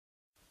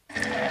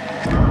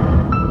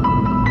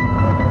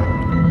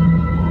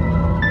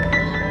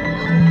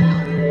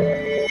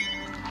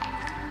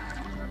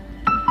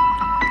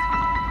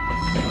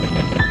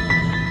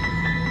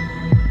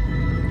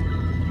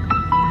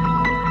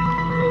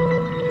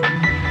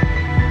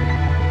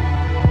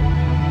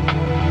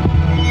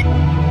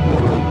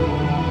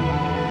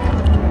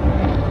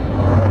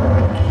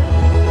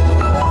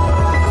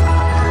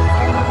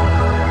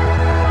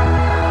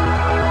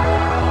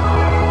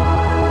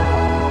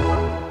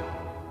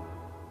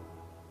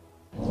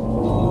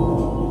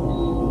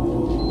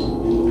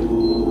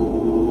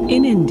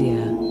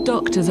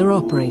doctors are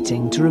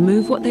operating to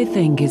remove what they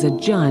think is a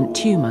giant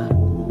tumor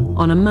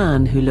on a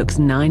man who looks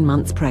 9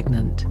 months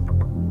pregnant.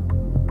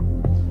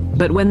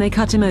 But when they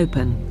cut him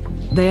open,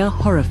 they are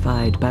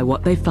horrified by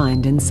what they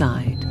find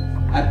inside.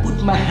 I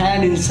put my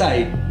hand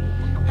inside,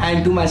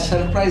 and to my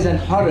surprise and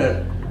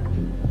horror,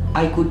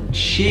 I could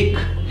shake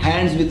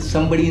hands with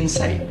somebody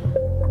inside.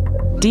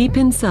 Deep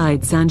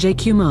inside Sanjay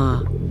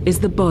Kumar is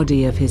the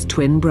body of his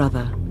twin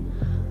brother,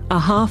 a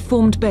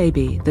half-formed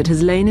baby that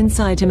has lain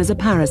inside him as a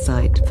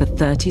parasite for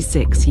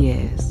 36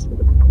 years.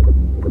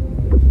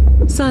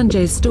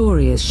 Sanjay's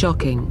story is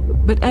shocking,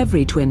 but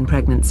every twin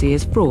pregnancy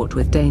is fraught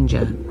with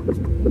danger.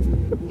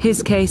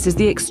 His case is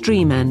the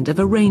extreme end of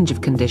a range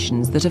of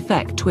conditions that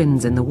affect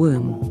twins in the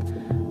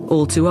womb.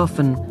 All too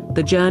often,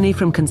 the journey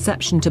from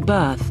conception to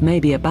birth may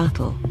be a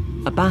battle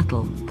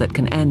that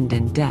can end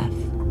in death.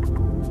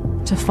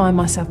 To find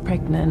myself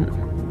pregnant,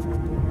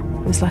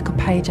 it was like a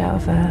page out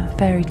of a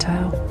fairy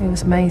tale. It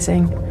was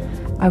amazing.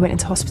 I went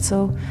into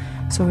hospital,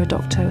 saw a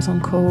doctor who was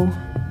on call,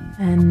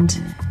 and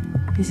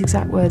his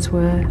exact words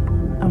were,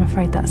 "I'm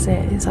afraid that's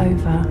it, it's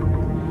over.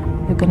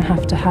 You're going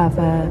to have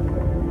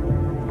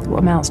what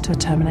amounts to a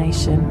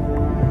termination."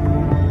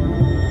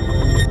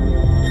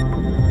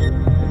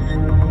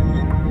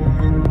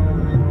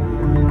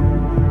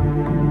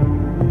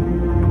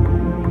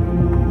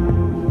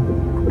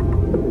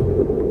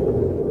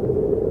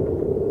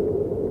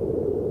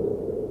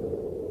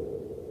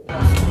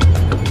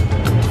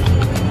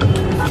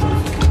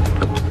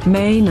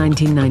 May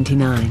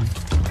 1999,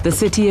 the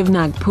city of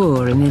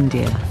Nagpur in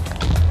India.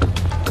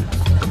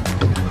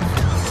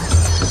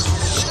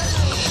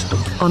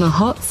 On a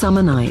hot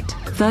summer night,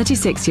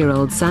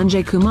 36-year-old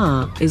Sanjay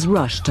Kumar is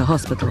rushed to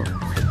hospital.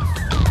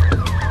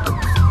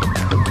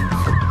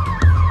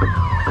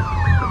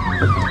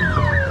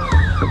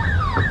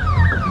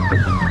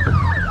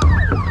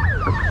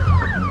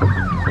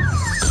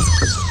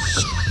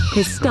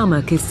 His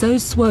stomach is so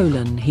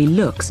swollen he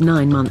looks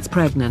 9 months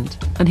pregnant,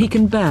 and he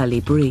can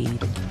barely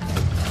breathe.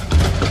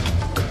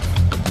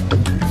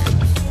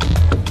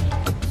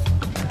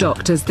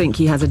 Doctors think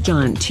he has a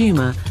giant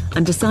tumor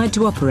and decide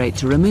to operate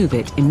to remove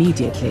it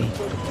immediately.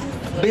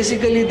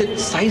 Basically, the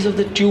size of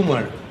the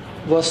tumor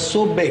was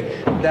so big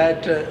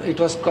that it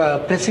was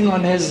pressing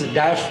on his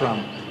diaphragm,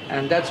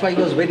 and that's why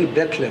he was very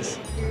breathless.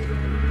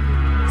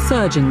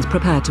 Surgeons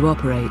prepare to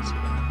operate.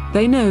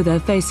 They know they're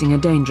facing a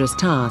dangerous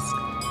task,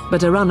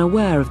 but are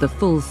unaware of the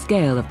full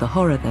scale of the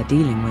horror they're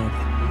dealing with.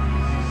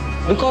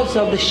 Because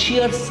of the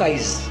sheer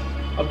size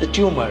of the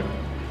tumor,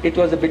 it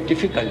was a bit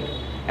difficult,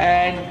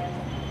 and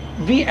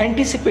we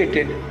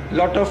anticipated a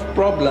lot of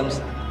problems.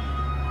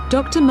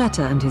 Dr.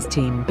 Mehta and his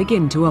team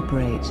begin to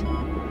operate.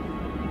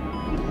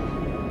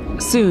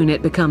 Soon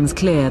it becomes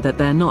clear that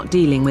they're not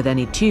dealing with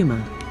any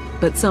tumor,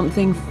 but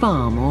something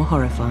far more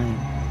horrifying.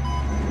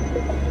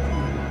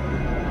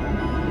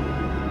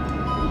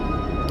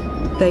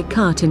 They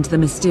cut into the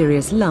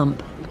mysterious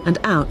lump, and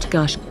out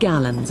gush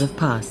gallons of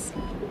pus,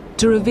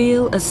 to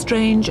reveal a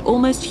strange,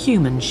 almost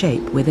human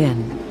shape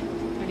within.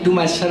 To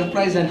my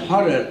surprise and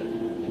horror,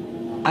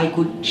 I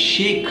could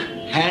shake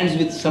hands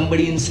with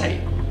somebody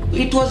inside.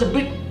 It was a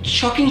bit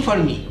shocking for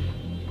me.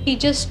 He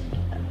just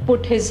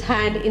put his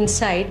hand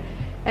inside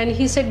and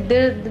he said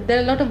there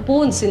are a lot of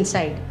bones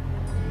inside.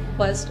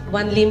 First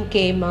one limb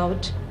came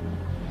out,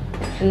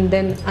 and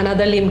then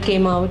another limb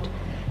came out,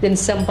 then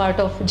some part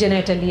of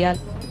genitalia,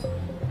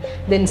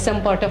 then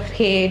some part of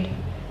head,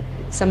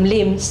 some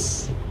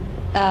limbs,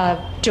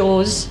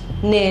 toes,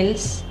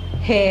 nails,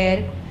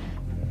 hair.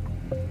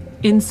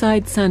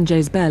 Inside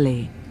Sanjay's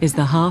belly is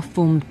the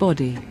half-formed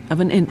body of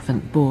an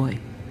infant boy.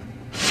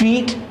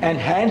 Feet and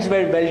hands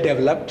were well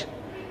developed.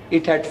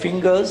 It had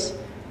fingers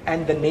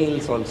and the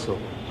nails also.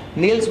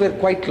 Nails were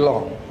quite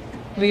long.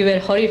 We were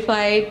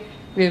horrified,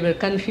 we were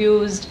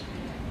confused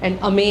and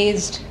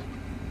amazed.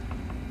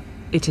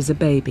 It is a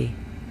baby,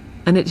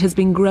 and it has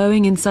been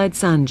growing inside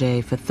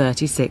Sanjay for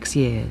 36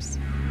 years.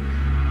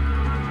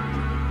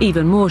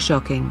 Even more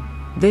shocking,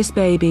 this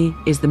baby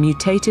is the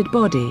mutated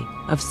body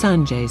of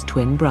Sanjay's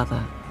twin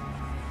brother.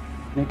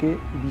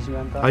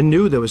 I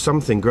knew there was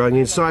something growing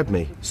inside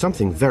me,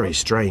 something very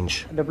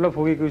strange.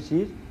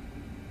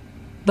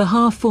 The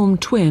half-formed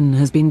twin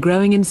has been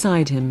growing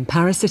inside him,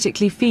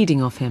 parasitically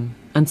feeding off him,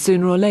 and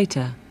sooner or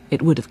later,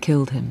 it would have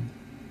killed him.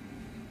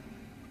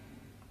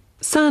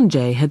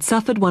 Sanjay had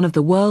suffered one of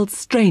the world's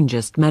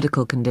strangest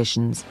medical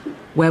conditions,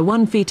 where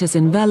one fetus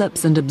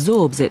envelops and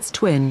absorbs its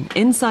twin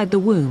inside the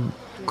womb,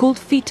 called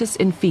fetus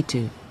in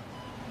situ.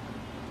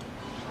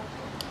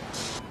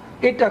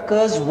 It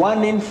occurs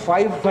 1 in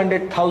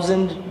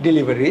 500,000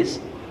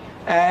 deliveries,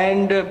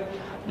 and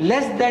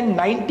less than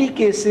 90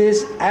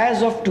 cases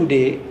as of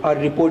today are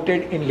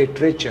reported in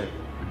literature.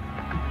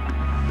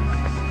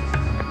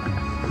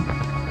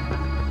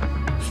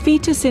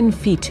 Fetus in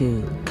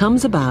situ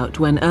comes about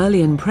when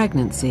early in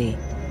pregnancy,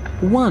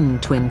 one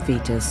twin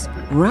fetus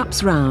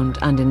wraps round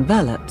and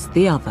envelops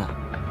the other.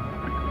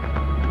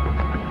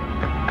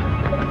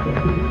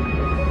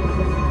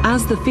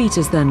 As the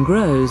fetus then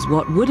grows,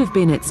 what would have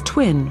been its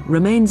twin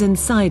remains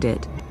inside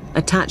it,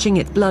 attaching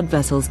its blood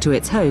vessels to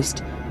its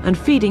host and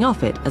feeding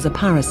off it as a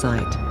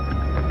parasite.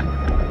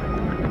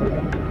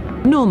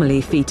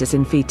 Normally, fetus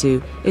in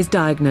fetu is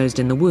diagnosed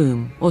in the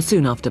womb or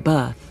soon after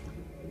birth.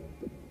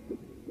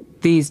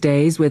 These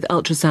days, with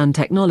ultrasound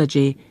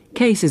technology,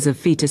 cases of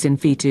fetus in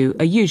fetu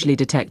are usually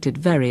detected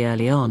very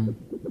early on.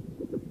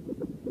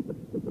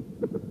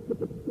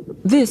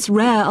 This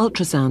rare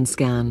ultrasound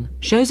scan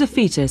shows a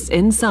fetus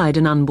inside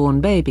an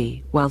unborn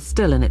baby while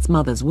still in its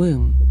mother's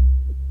womb.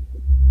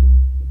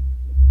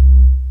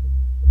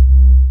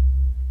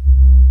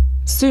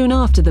 Soon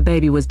after the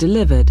baby was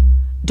delivered,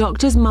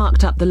 doctors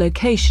marked up the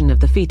location of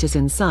the fetus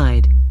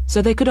inside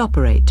so they could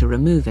operate to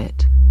remove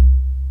it.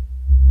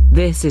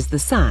 This is the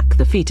sac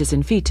the fetus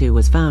in fetu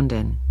was found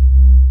in.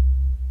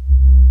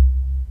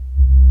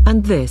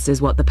 And this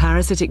is what the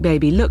parasitic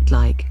baby looked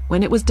like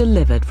when it was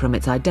delivered from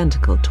its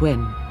identical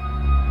twin.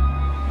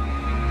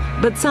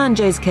 But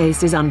Sanjay's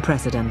case is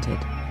unprecedented.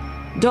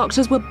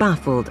 Doctors were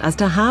baffled as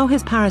to how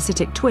his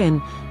parasitic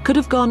twin could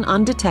have gone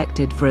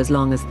undetected for as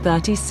long as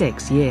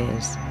 36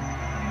 years.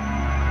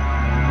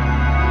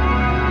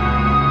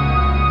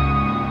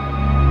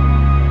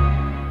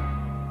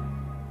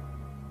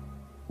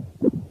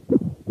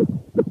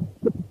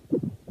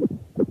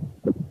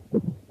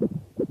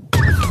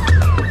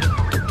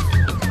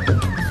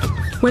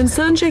 When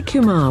Sanjay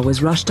Kumar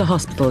was rushed to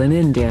hospital in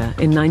India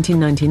in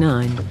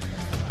 1999,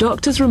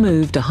 doctors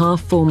removed a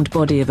half-formed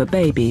body of a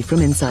baby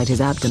from inside his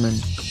abdomen.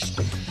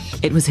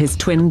 It was his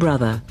twin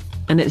brother,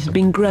 and it had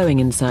been growing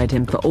inside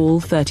him for all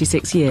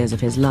 36 years of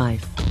his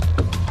life.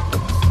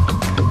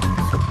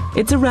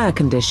 It's a rare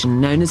condition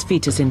known as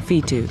fetus in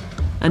fetu,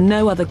 and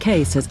no other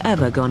case has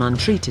ever gone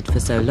untreated for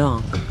so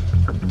long.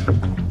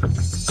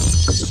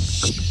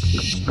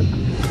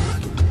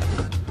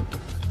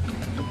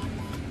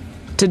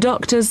 To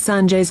doctors,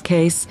 Sanjay's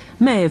case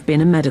may have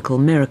been a medical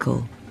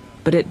miracle,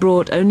 but it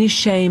brought only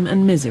shame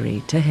and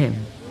misery to him.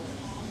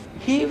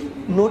 He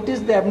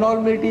noticed the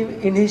abnormality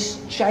in his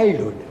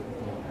childhood.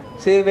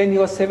 Say when he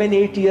was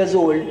 7-8 years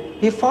old,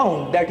 he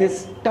found that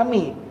his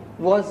tummy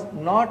was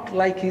not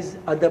like his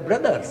other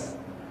brothers.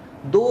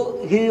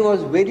 Though he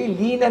was very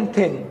lean and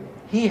thin,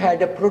 he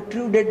had a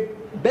protruded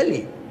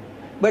belly.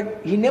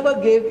 But he never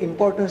gave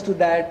importance to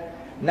that,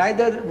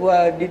 neither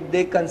did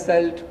they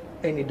consult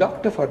any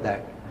doctor for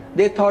that.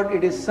 They thought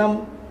it is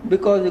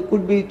because it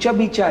could be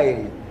chubby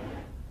child.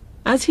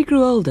 As he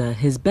grew older,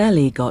 his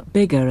belly got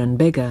bigger and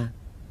bigger.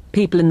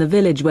 People in the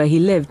village where he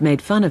lived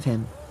made fun of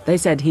him. They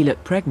said he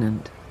looked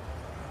pregnant.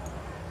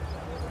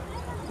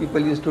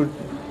 People used to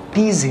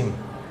tease him.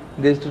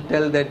 They used to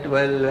tell that,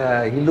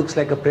 well, he looks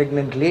like a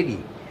pregnant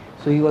lady.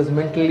 So he was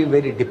mentally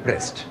very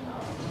depressed.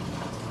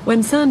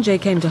 When Sanjay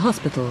came to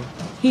hospital,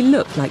 he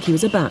looked like he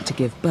was about to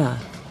give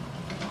birth.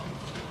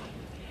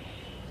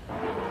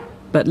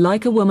 But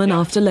like a woman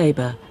after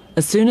labour,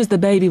 as soon as the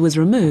baby was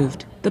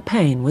removed, the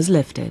pain was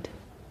lifted.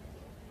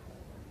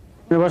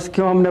 Before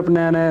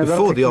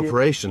the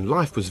operation,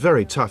 life was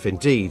very tough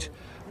indeed,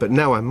 but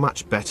now I'm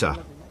much better.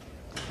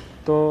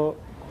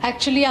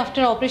 Actually,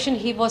 after operation,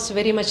 he was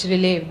very much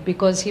relieved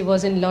because he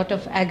was in a lot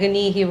of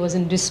agony, he was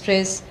in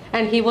distress,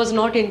 and he was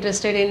not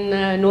interested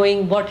in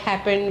knowing what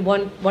happened,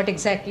 what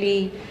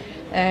exactly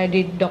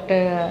did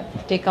doctor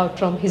take out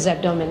from his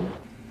abdomen.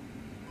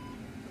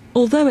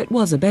 Although it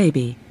was a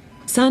baby,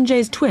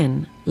 Sanjay's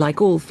twin,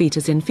 like all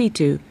fetus in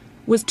fetu,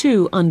 was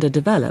too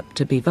underdeveloped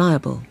to be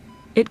viable.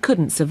 It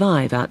couldn't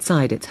survive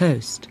outside its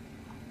host.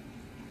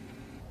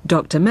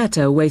 Dr.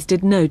 Mehta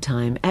wasted no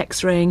time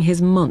x-raying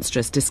his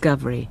monstrous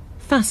discovery,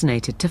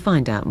 fascinated to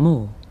find out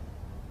more.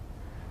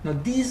 Now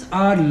these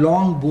are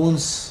long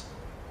bones,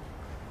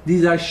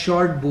 these are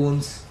short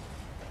bones.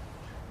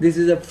 This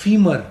is a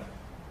femur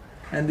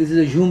and this is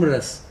a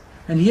humerus.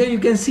 And here you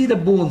can see the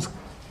bones.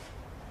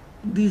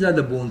 These are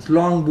the bones,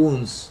 long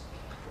bones.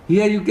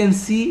 Here you can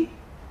see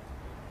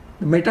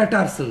the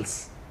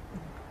metatarsals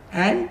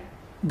and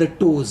the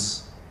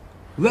toes,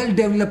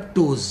 well-developed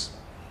toes.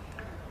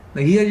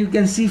 Now here you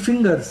can see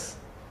fingers.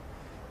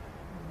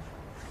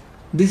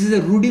 This is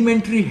a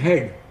rudimentary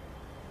head,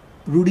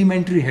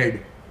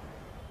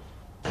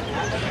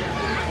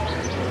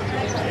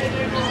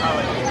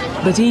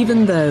 But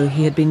even though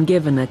he had been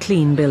given a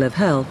clean bill of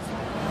health,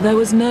 there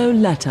was no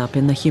let-up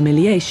in the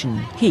humiliation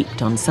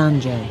heaped on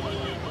Sanjay.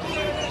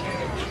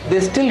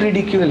 They still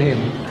ridicule him.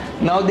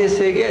 Now they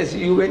say, yes,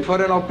 you went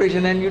for an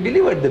operation and you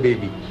delivered the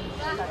baby.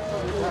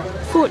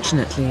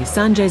 Fortunately,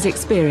 Sanjay's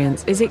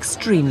experience is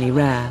extremely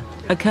rare,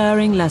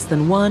 occurring less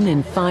than 1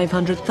 in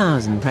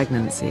 500,000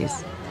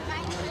 pregnancies.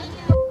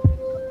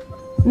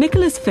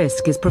 Nicholas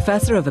Fisk is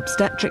Professor of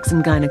Obstetrics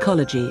and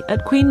Gynecology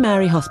at Queen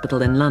Mary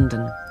Hospital in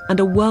London and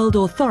a world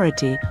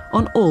authority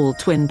on all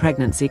twin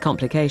pregnancy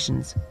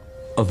complications.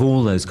 Of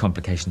all those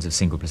complications of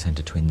single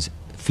placenta twins,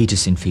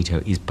 fetus in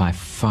fetu is by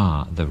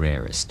far the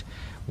rarest,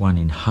 1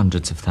 in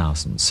hundreds of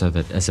thousands, so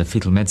that as a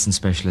fetal medicine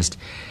specialist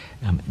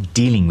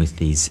dealing with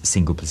these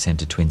single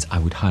placenta twins, I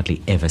would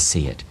hardly ever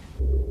see it.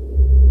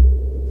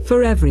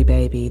 For every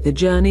baby, the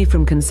journey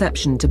from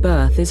conception to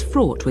birth is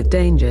fraught with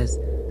dangers,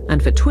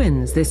 And for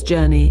twins, this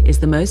journey is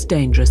the most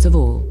dangerous of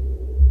all.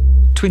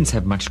 Twins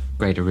have much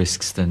greater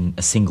risks than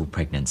a single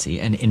pregnancy,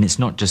 and it's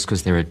not just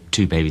because there are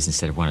two babies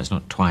instead of one, it's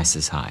not twice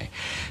as high.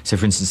 So,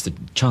 for instance, the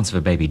chance of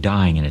a baby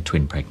dying in a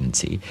twin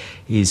pregnancy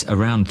is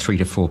around 3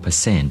 to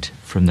 4%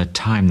 from the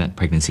time that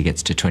pregnancy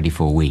gets to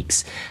 24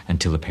 weeks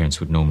until the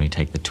parents would normally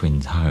take the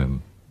twins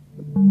home.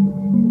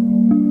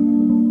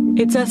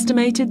 It's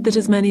estimated that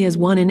as many as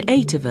 1 in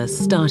 8 of us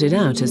started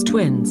out as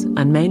twins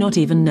and may not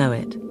even know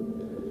it.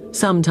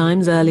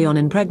 Sometimes early on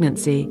in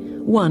pregnancy,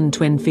 one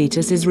twin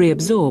fetus is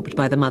reabsorbed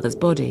by the mother's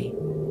body.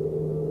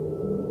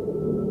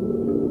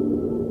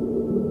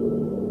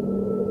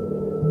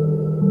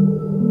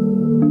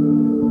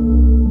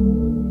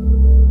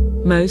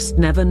 Most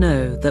never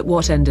know that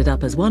what ended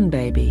up as one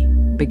baby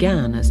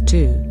began as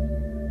 2.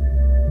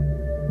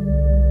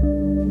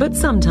 But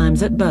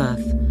sometimes at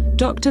birth,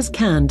 doctors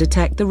can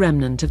detect the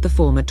remnant of the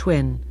former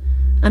twin,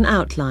 an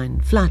outline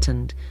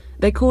flattened.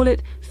 They call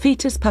it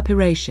fetus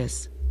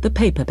papyraceus, the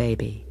paper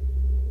baby.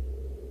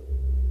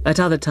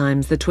 At other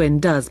times, the twin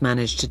does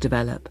manage to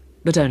develop,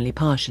 but only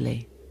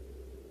partially.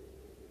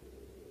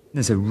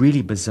 There's a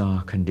really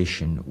bizarre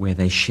condition where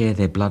they share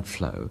their blood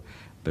flow,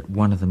 but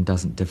one of them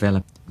doesn't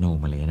develop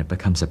normally, and it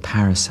becomes a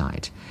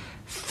parasite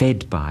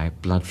fed by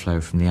blood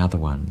flow from the other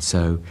one.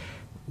 So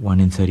 1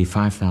 in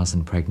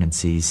 35,000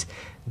 pregnancies,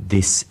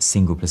 this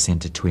single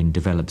placenta twin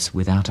develops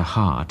without a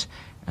heart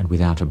and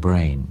without a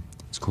brain.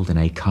 It's called an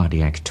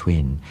acardiac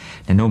twin.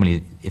 Now,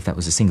 normally, if that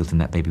was a singleton,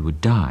 that baby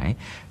would die,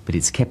 but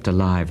it's kept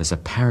alive as a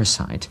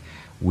parasite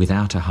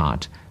without a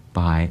heart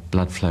by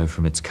blood flow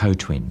from its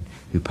co-twin,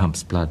 who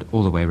pumps blood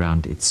all the way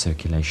around its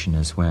circulation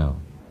as well.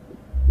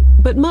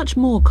 But much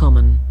more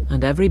common,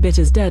 and every bit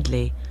as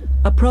deadly,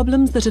 are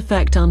problems that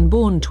affect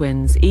unborn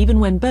twins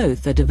even when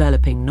both are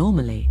developing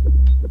normally.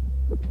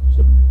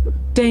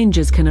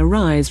 Dangers can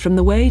arise from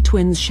the way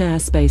twins share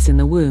space in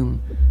the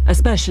womb,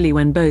 especially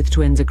when both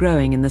twins are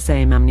growing in the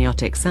same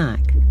amniotic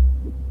sac.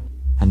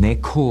 And their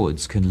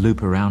cords can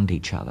loop around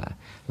each other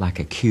like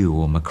a queue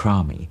or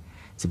macrame.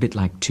 It's a bit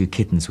like 2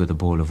 kittens with a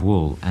ball of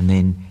wool, and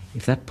then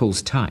if that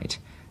pulls tight,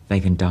 they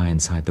can die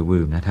inside the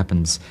womb. That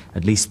happens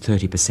at least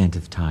 30%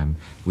 of the time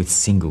with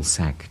single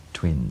sac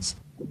twins.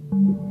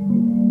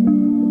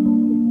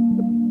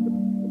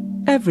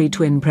 Every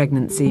twin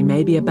pregnancy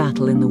may be a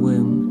battle in the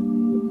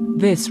womb.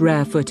 This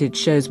rare footage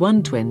shows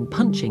one twin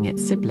punching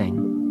its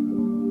sibling.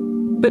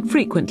 But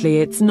frequently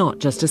it's not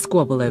just a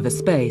squabble over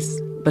space,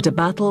 but a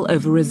battle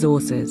over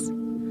resources.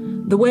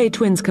 The way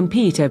twins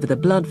compete over the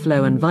blood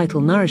flow and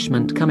vital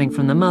nourishment coming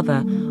from the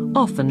mother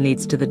often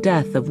leads to the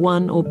death of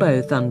one or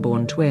both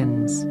unborn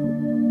twins.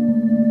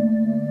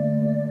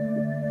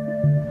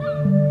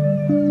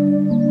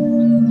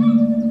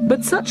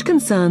 But such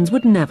concerns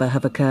would never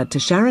have occurred to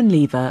Sharon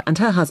Lever and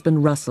her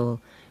husband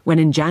Russell when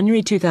in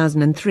January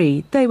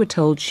 2003 they were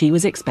told she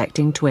was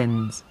expecting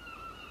twins.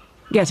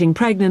 Getting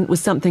pregnant was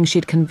something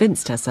she'd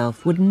convinced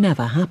herself would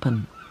never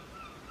happen.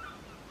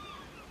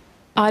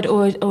 I'd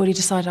already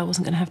decided I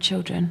wasn't going to have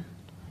children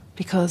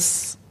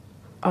because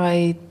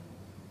I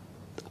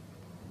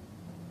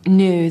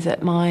knew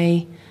that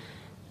my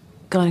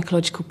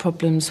gynecological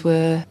problems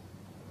were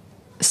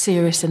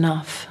serious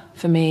enough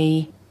for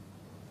me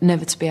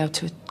never to be able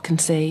to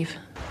conceive.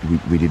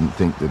 We didn't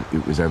think that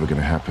it was ever going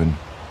to happen.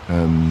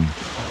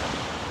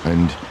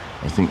 And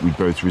I think we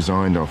both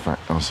resigned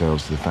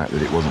ourselves to the fact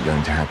that it wasn't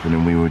going to happen,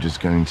 and we were just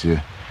going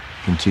to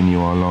continue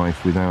our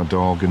life with our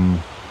dog, and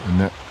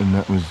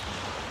that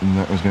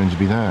was going to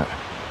be that.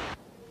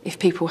 If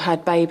people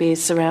had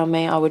babies around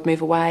me, I would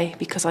move away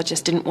because I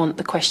just didn't want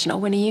the question, oh,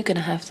 when are you going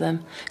to have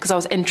them? Because I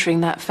was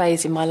entering that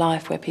phase in my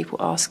life where people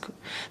ask,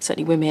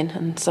 certainly women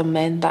and some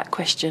men, that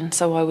question.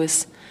 So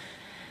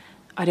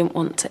I didn't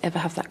want to ever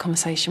have that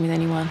conversation with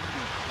anyone.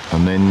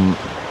 And then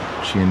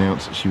she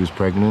announced that she was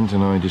pregnant,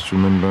 and I just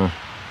remember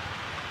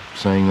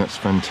saying, that's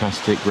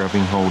fantastic,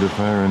 grabbing hold of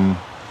her and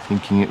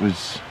thinking it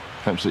was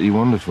absolutely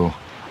wonderful.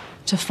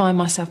 To find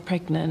myself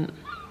pregnant,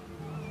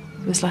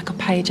 it was like a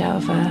page out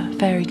of a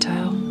fairy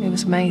tale. It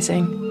was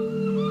amazing.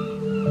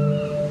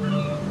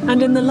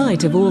 And in the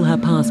light of all her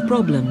past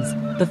problems,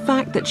 the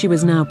fact that she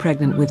was now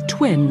pregnant with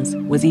twins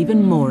was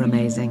even more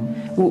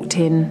amazing. Walked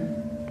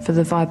in for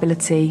the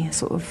viability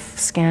sort of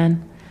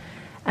scan,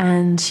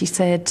 and she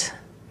said,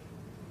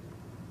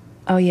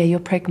 oh yeah, you're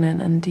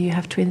pregnant, and do you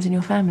have twins in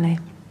your family?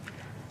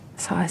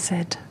 So I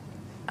said,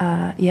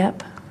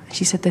 yep.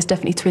 She said, there's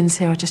definitely twins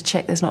here, I just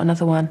checked, there's not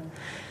another one.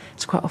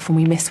 It's quite often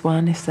we miss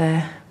one if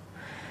they're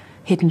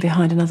hidden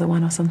behind another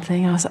one or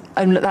something.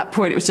 And at that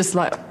point it was just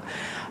like,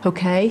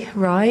 okay,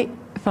 right,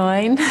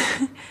 fine.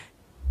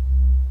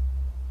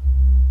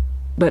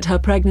 But her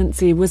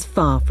pregnancy was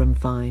far from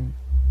fine.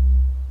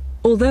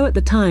 Although at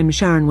the time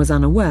Sharon was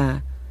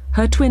unaware,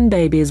 her twin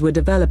babies were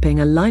developing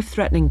a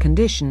life-threatening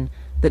condition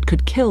that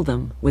could kill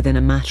them within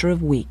a matter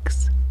of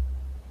weeks.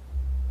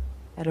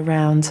 At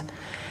around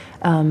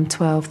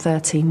 12,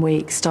 13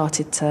 weeks,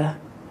 started to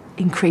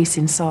increase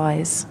in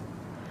size,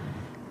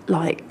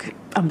 like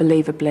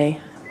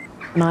unbelievably.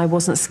 And I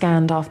wasn't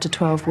scanned after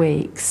 12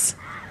 weeks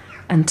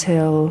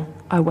until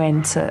I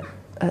went at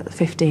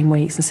 15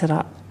 weeks and said,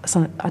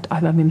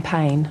 I'm in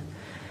pain,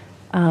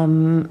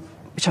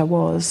 which I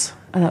was.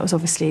 And that was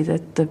obviously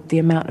the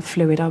amount of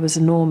fluid. I was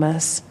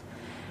enormous.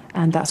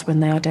 And that's when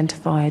they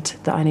identified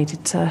that I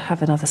needed to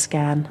have another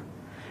scan.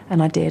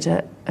 And I did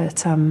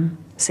at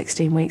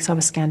 16 weeks. I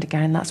was scanned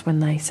again. That's when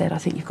they said, I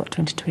think you've got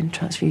twin-to-twin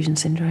transfusion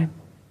syndrome.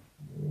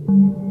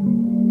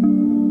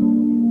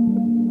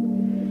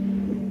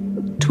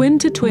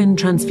 Twin-to-twin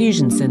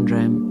transfusion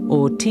syndrome,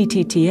 or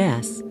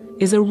TTTS,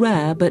 is a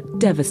rare but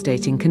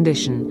devastating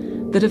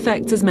condition that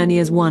affects as many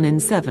as 1 in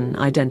 7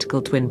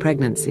 identical twin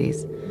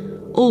pregnancies,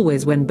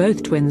 always when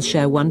both twins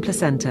share one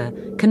placenta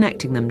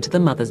connecting them to the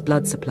mother's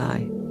blood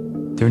supply.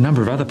 There are a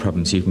number of other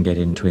problems you can get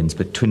in twins,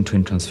 but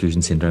twin-twin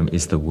transfusion syndrome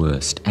is the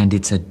worst, and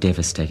it's a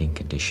devastating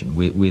condition.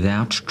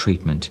 Without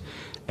treatment,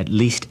 at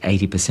least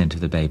 80% of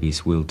the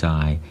babies will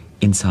die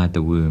inside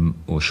the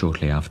womb or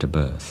shortly after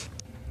birth.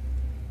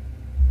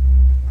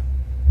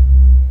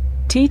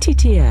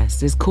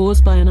 TTTS is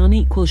caused by an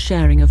unequal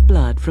sharing of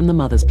blood from the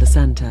mother's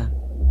placenta.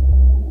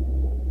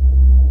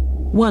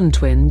 One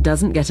twin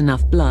doesn't get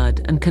enough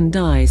blood and can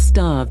die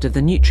starved of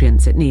the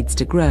nutrients it needs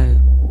to grow.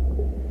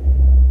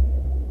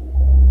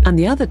 And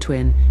the other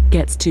twin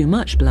gets too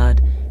much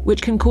blood,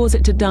 which can cause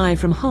it to die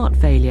from heart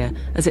failure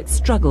as it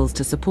struggles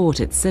to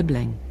support its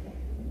sibling.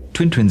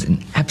 Twin-twin's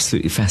an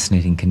absolutely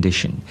fascinating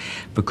condition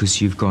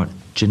because you've got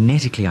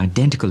genetically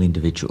identical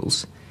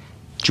individuals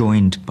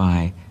joined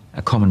by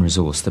a common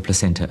resource, the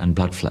placenta and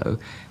blood flow,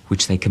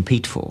 which they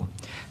compete for.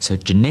 So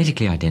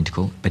genetically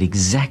identical, but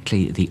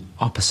exactly the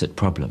opposite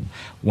problem,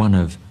 one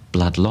of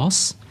blood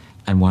loss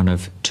and one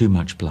of too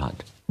much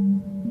blood.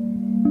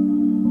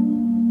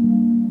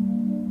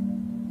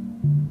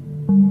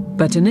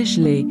 But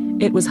initially,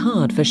 it was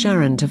hard for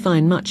Sharon to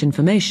find much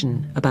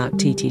information about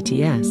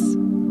TTTS.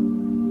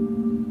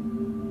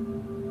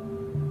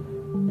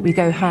 We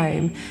go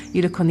home,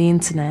 you look on the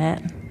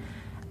internet,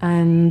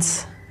 and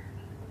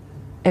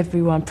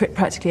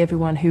practically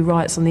everyone who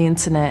writes on the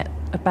internet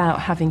about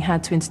having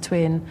had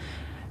twin-to-twin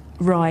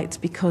write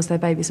because their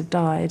babies have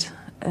died.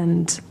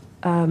 And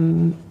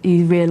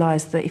you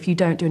realise that if you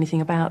don't do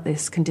anything about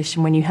this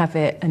condition when you have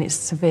it and it's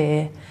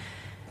severe,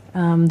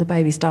 the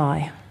babies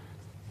die.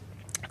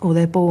 Or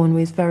they're born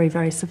with very,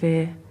 very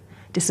severe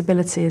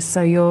disabilities.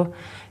 So you're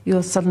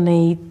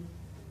suddenly,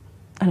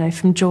 I don't know,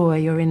 from joy,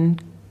 you're in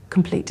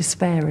complete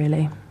despair,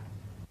 really.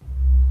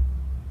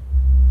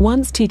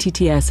 Once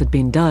TTTS had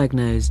been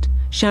diagnosed,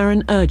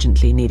 Sharon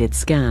urgently needed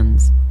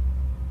scans.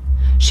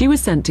 She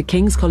was sent to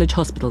King's College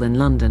Hospital in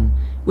London,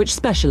 which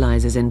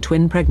specialises in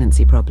twin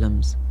pregnancy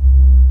problems.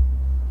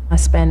 I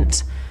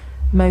spent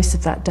most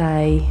of that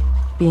day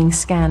being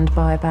scanned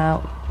by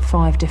about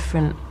 5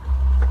 different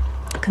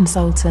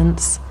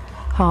consultants,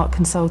 heart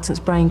consultants,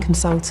 brain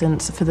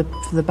consultants for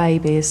the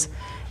babies,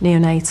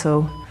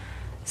 neonatal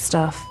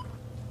stuff.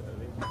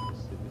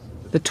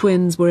 The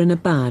twins were in a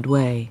bad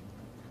way.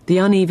 The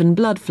uneven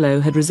blood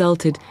flow had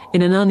resulted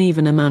in an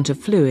uneven amount of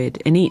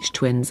fluid in each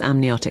twin's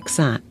amniotic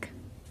sac.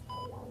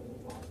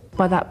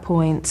 By that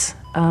point,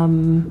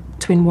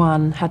 twin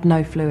 1 had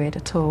no fluid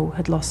at all,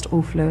 had lost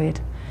all fluid.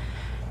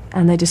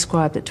 And they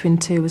described that twin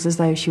 2 was as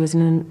though she was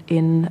in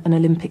an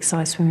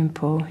Olympic-sized swimming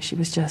pool. She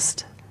was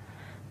just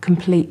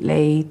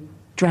completely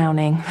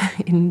drowning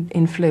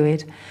in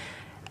fluid.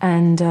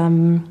 And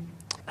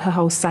her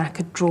whole sac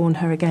had drawn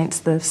her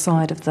against the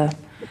side of the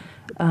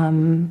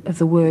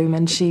womb,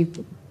 and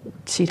she'd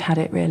had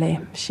it, really.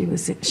 She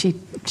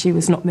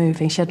was not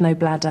moving. She had no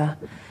bladder.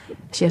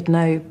 She had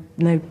no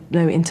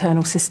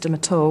internal system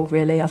at all,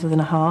 really, other than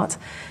a heart.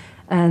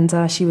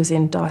 And she was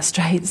in dire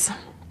straits.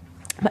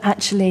 But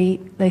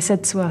actually, they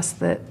said to us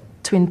that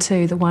twin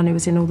 2, the one who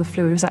was in all the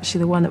fluid, was actually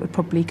the one that would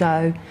probably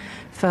go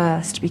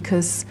first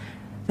because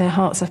their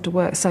hearts have to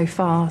work so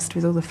fast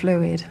with all the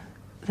fluid.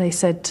 They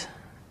said,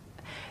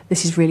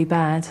 this is really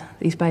bad.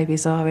 These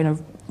babies are in a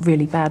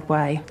really bad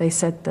way. They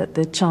said that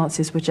the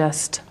chances were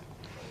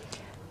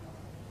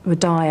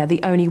dire.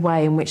 The only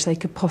way in which they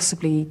could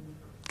possibly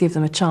give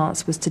them a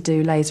chance was to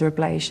do laser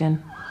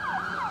ablation.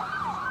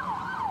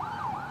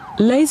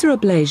 Laser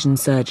ablation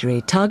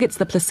surgery targets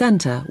the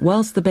placenta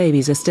whilst the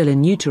babies are still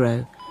in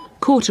utero,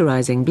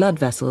 cauterizing blood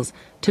vessels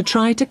to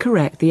try to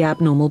correct the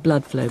abnormal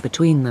blood flow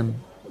between them.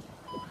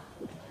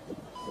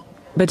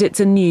 But it's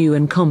a new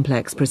and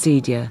complex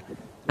procedure,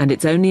 and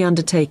it's only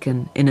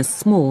undertaken in a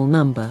small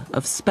number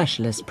of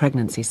specialist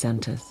pregnancy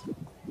centres.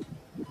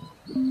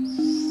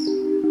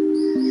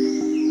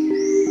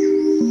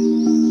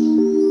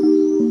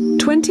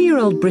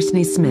 20-year-old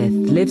Brittany Smith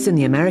lives in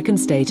the American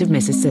state of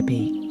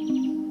Mississippi.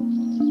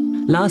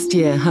 Last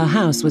year, her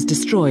house was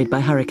destroyed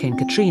by Hurricane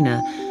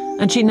Katrina,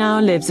 and she now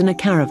lives in a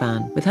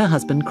caravan with her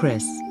husband,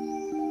 Chris.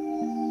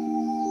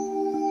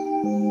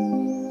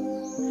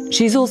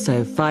 She's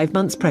also 5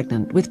 months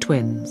pregnant with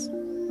twins.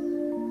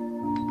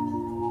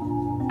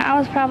 I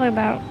was probably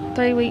about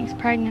 3 weeks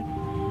pregnant.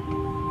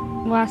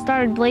 Well, I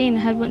started bleeding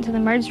and went to the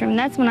emergency room.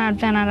 That's when I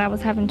found out I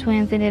was having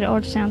twins. They did an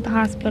ultrasound at the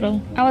hospital.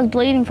 I was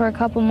bleeding for a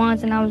couple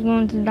months, and I was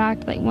going to the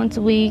doctor like once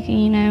a week,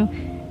 and,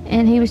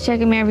 And he was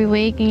checking me every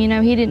week, and, you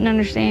know, he didn't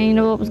understand, you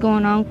know, what was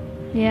going on.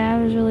 Yeah,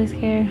 I was really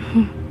scared.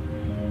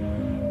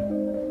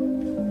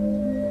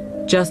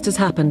 Just as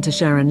happened to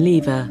Sharon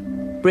Lever,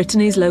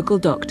 Brittany's local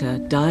doctor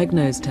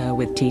diagnosed her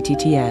with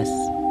TTTS.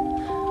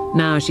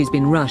 Now she's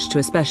been rushed to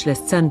a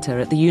specialist centre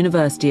at the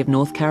University of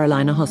North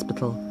Carolina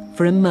Hospital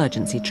for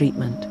emergency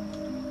treatment.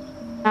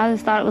 I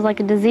just thought it was like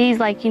a disease,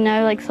 like, you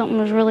know, like something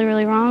was really,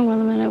 really wrong with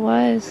him, and it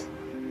was.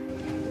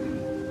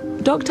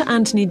 Dr.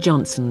 Anthony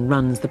Johnson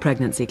runs the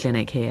pregnancy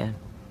clinic here.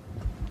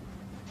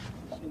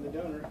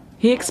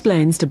 He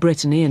explains to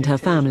Brittany and her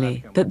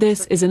family that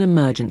this is an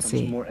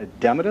emergency. More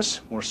edematous,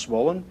 more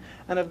swollen,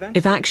 and eventually,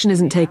 if action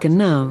isn't taken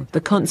now,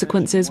 the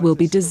consequences will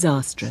be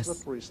disastrous.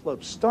 Slippery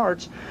slope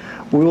starts,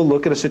 we will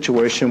look at a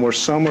situation where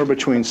somewhere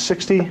between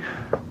 60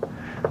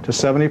 to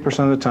 70%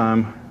 of the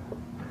time,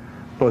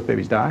 both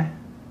babies die,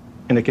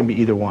 and it can be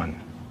either one.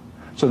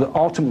 So that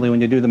ultimately, when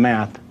you do the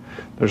math,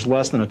 there's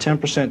less than a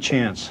 10%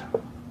 chance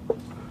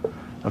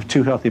of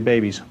 2 healthy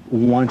babies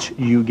once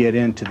you get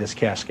into this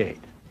cascade.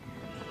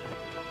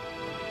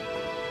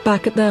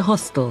 Back at their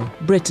hostel,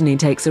 Brittany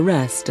takes a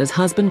rest as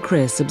husband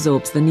Chris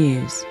absorbs the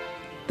news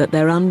that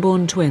their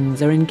unborn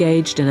twins are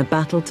engaged in a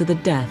battle to the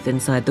death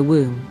inside the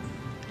womb,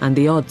 and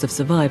the odds of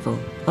survival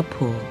are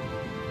poor.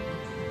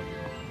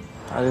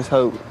 I just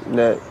hope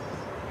that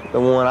the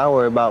one I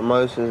worry about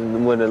most is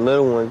with the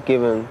little one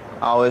giving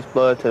all his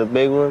blood to the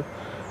big one.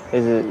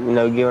 Is it, you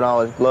know, giving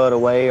all his blood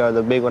away, or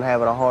the big one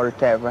having a heart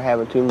attack for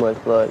having too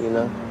much blood, you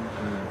know?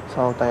 It's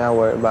the only thing I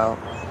worry about.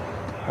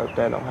 Hope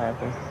that don't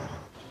happen.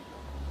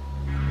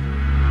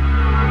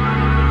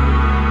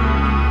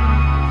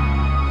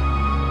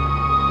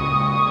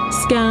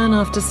 Scan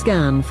after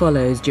scan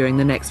follows during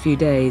the next few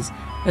days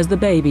as the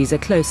babies are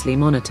closely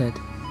monitored.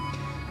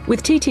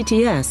 With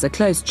TTTS, a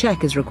close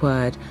check is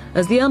required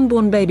as the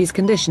unborn baby's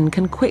condition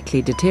can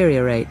quickly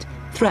deteriorate,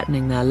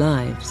 threatening their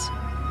lives.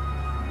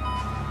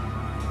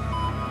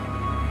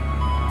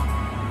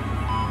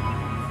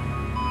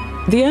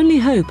 The only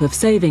hope of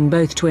saving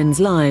both twins'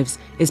 lives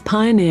is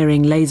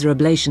pioneering laser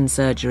ablation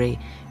surgery,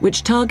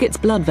 which targets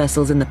blood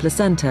vessels in the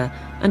placenta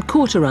and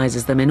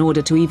cauterizes them in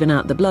order to even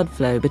out the blood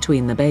flow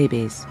between the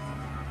babies.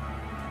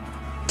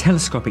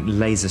 Telescopic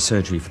laser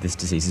surgery for this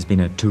disease has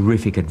been a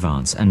terrific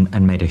advance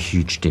and made a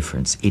huge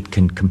difference. It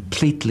can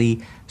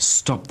completely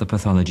stop the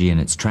pathology in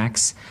its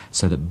tracks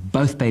so that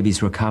both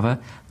babies recover,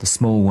 the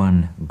small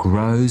one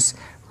grows,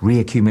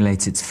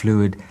 reaccumulates its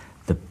fluid,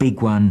 the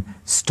big one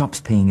stops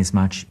peeing as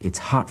much, its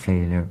heart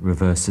failure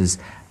reverses,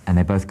 and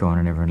they both go on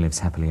and everyone lives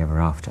happily ever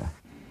after.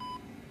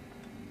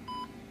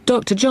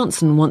 Dr.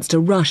 Johnson wants to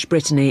rush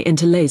Brittany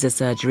into laser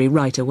surgery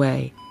right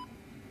away.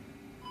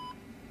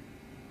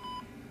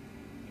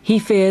 He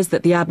fears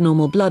that the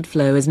abnormal blood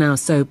flow is now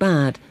so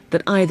bad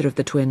that either of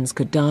the twins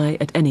could die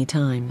at any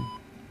time.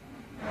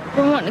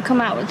 We're wanting to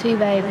come out with 2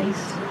 babies,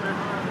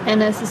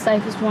 and that's the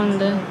safest one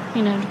to,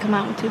 you know, to come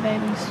out with 2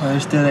 babies. Well,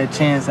 there's still that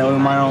chance that we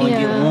might only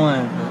get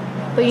one.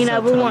 But you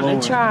know, we're wanting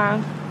to try.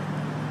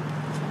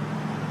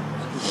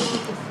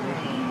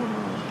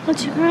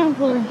 What you crying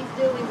for?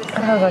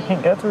 Because I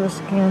can't go through the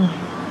skin.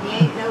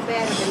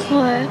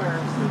 What?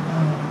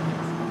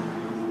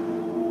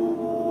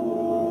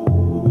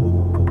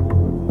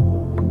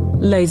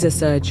 Laser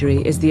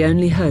surgery is the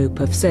only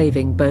hope of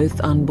saving both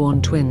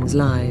unborn twins'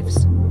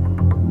 lives.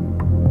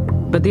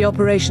 But the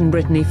operation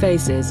Brittany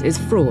faces is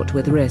fraught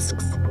with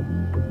risks.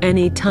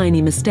 Any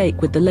tiny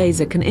mistake with the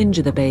laser can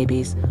injure the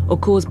babies or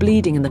cause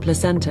bleeding in the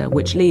placenta,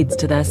 which leads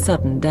to their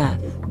sudden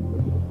death.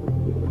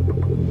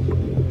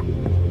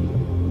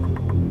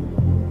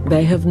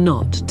 They have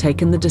not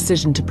taken the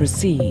decision to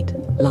proceed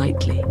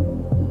lightly.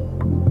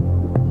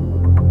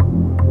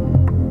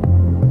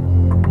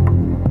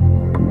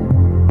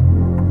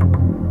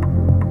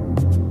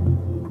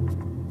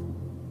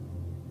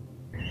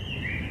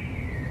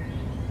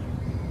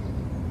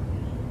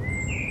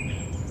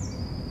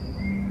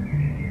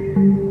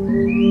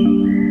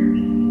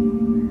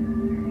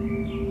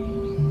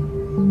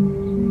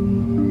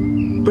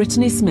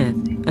 Brittany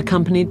Smith,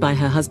 accompanied by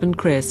her husband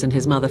Chris and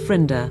his mother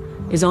Frinda,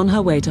 is on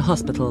her way to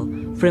hospital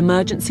for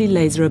emergency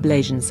laser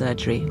ablation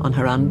surgery on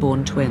her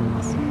unborn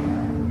twins.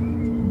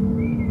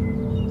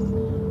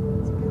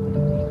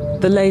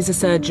 The laser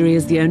surgery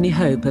is the only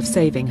hope of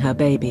saving her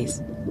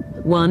babies.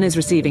 One is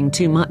receiving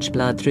too much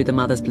blood through the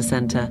mother's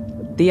placenta,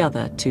 the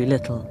other too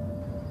little.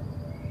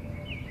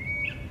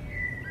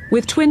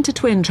 With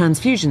twin-to-twin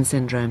transfusion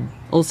syndrome,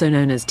 also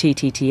known as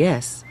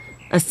TTTS,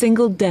 a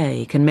single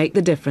day can make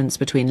the difference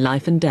between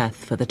life and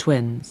death for the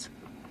twins.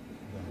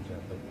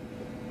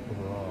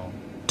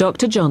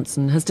 Dr.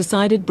 Johnson has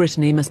decided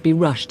Brittany must be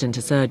rushed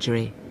into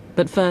surgery,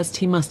 but first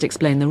he must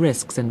explain the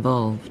risks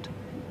involved.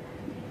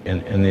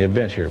 In the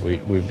event here,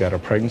 we've got a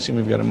pregnancy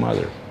and we've got a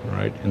mother,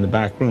 right? In the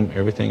back room,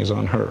 everything is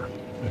on her.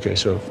 Okay,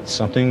 so if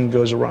something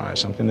goes awry,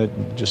 something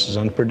that just is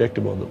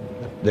unpredictable,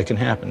 that can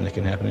happen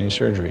in any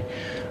surgery.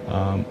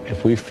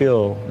 If we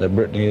feel that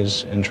Brittany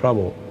is in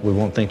trouble, we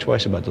won't think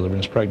twice about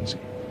delivering this pregnancy.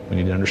 We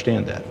need to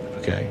understand that,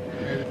 okay?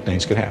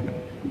 Things could happen.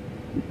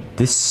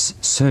 This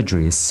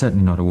surgery is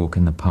certainly not a walk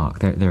in the park.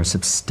 There are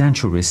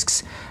substantial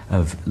risks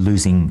of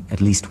losing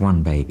at least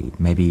one baby,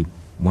 maybe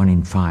 1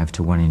 in 5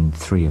 to 1 in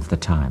 3 of the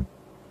time.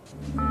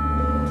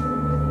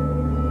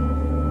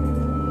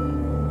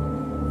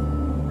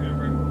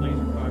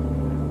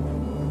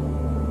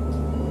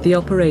 The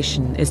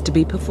operation is to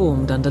be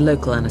performed under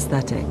local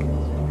anesthetic.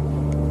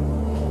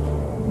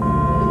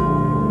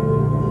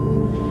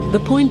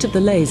 The point of the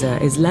laser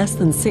is less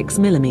than 6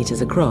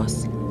 millimeters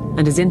across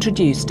and is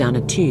introduced down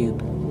a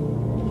tube.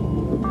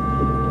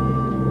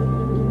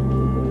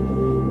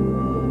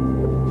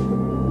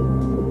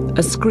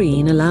 A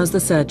screen allows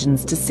the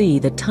surgeons to see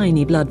the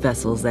tiny blood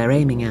vessels they're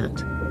aiming at.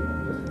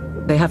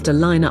 They have to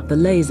line up the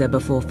laser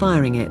before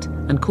firing it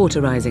and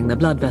cauterizing the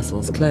blood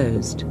vessels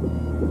closed.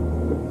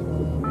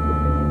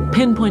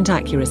 Pinpoint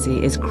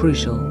accuracy is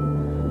crucial.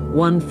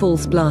 One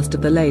false blast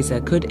of the laser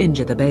could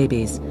injure the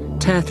babies,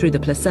 tear through the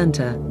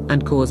placenta,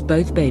 and cause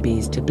both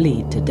babies to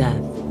bleed to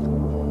death.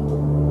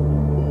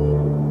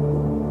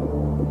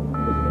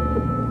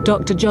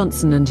 Dr.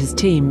 Johnson and his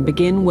team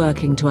begin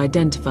working to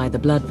identify the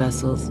blood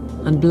vessels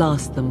and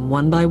blast them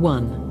one by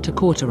one to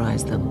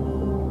cauterize them.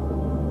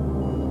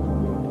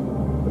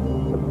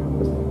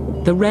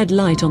 The red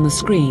light on the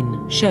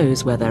screen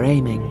shows where they're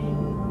aiming.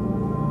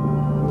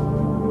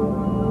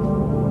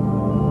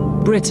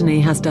 Brittany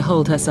has to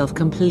hold herself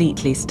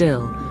completely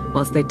still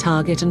whilst they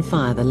target and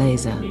fire the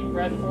laser. Deep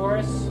breath for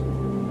us.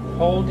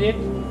 Hold it,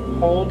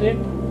 hold it,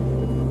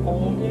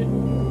 hold it.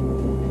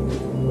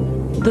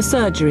 The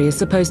surgery is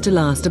supposed to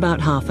last about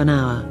half an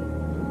hour,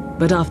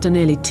 but after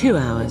nearly 2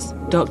 hours,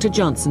 Dr.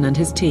 Johnson and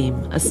his team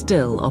are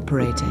still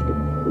operating.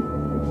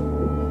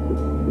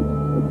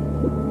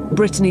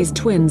 Brittany's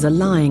twins are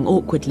lying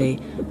awkwardly,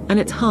 and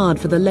it's hard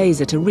for the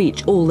laser to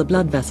reach all the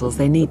blood vessels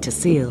they need to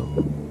seal.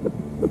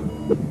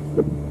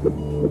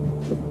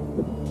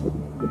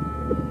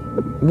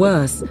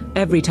 Worse,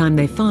 every time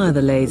they fire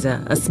the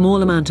laser, a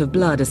small amount of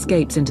blood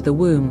escapes into the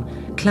womb,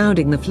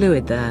 clouding the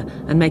fluid there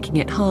and making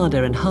it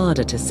harder and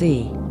harder to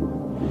see.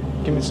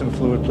 Give me some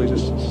fluid, please.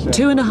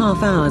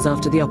 2.5 hours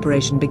after the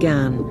operation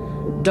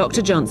began,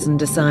 Dr. Johnson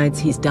decides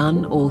he's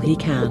done all he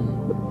can.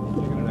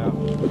 Taking it out.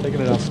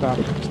 Taking it out.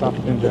 Stop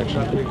the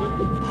injection.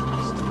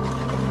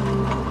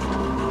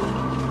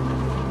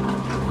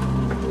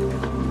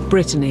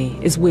 Brittany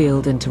is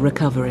wheeled into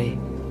recovery.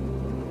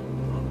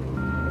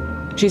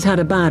 She's had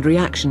a bad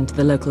reaction to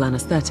the local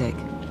anesthetic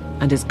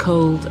and is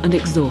cold and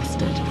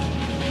exhausted.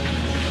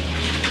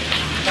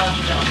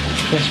 Dr. Johnson,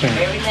 yes, ma'am.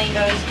 Everything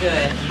goes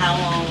good. How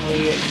long will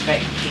you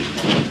expect to keep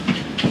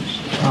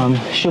them?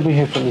 She'll be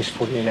here for at least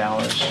 48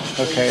 hours.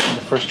 Okay, and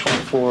the first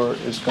 24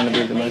 is going to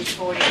be the most...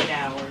 48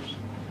 hours.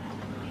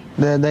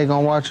 They're going to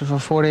watch her for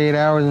 48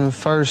 hours, and the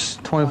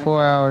first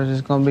 24 hours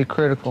is going to be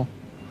critical.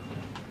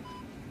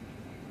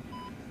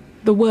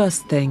 The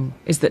worst thing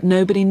is that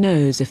nobody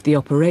knows if the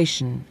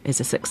operation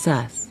is a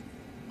success.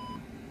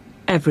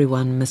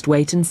 Everyone must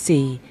wait and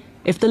see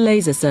if the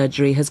laser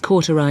surgery has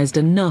cauterized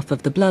enough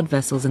of the blood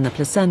vessels in the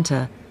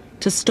placenta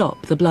to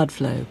stop the blood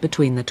flow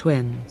between the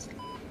twins.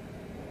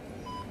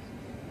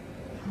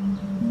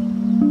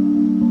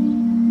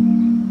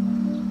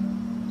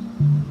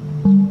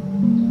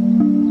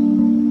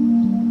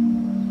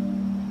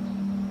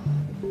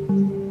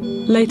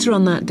 Later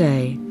on that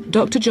day,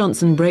 Dr.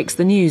 Johnson breaks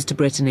the news to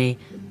Brittany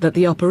that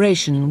the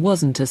operation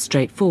wasn't as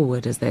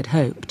straightforward as they'd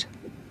hoped.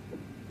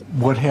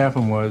 What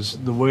happened was,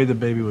 the way the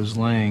baby was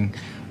laying,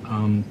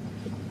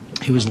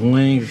 he was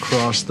laying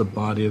across the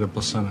body of the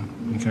placenta,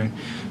 okay?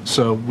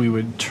 So we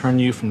would turn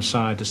you from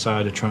side to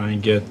side to try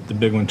and get the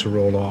big one to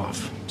roll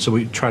off. So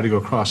we tried to go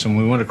across, and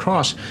when we went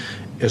across,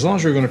 as long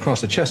as you're going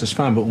across the chest, it's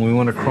fine, but when we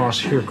went across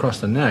here, across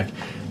the neck,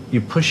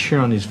 you push here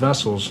on these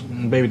vessels,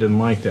 and the baby didn't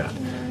like that.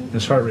 And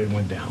his heart rate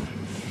went down.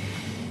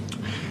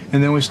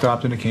 And then we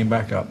stopped, and it came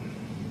back up.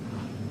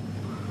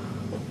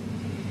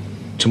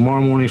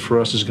 Tomorrow morning for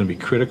us is going to be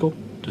critical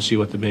to see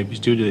what the babies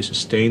do. Do they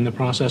sustain the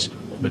process?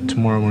 But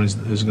tomorrow morning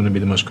is going to be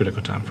the most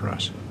critical time for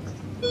us.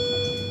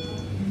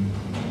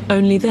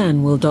 Only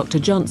then will Dr.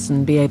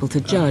 Johnson be able to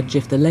judge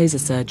if the laser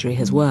surgery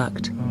has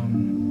worked.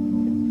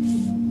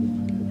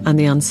 And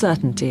the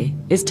uncertainty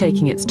is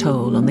taking its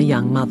toll on the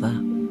young mother.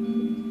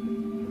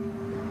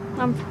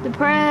 I'm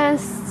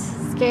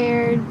depressed,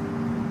 scared,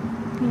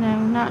 you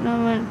know, not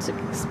knowing what to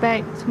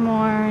expect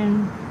more,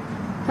 and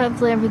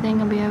hopefully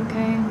everything will be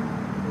okay.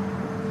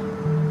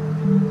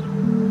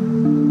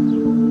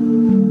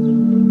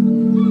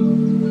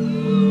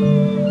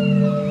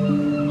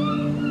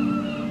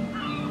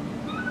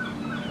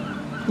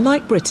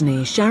 Like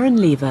Brittany, Sharon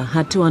Lever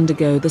had to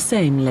undergo the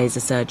same laser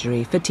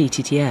surgery for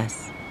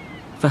TTTS.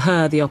 For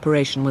her, the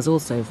operation was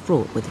also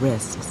fraught with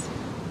risks.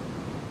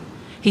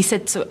 He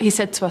said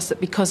to us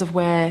that because of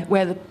where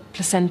the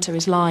placenta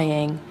is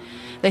lying,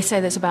 they say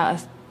there's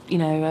about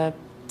a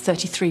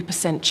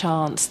 33%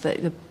 chance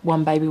that the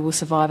one baby will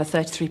survive, a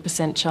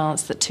 33%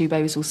 chance that 2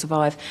 babies will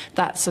survive.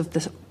 That's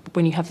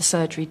when you have the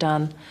surgery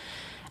done,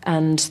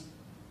 and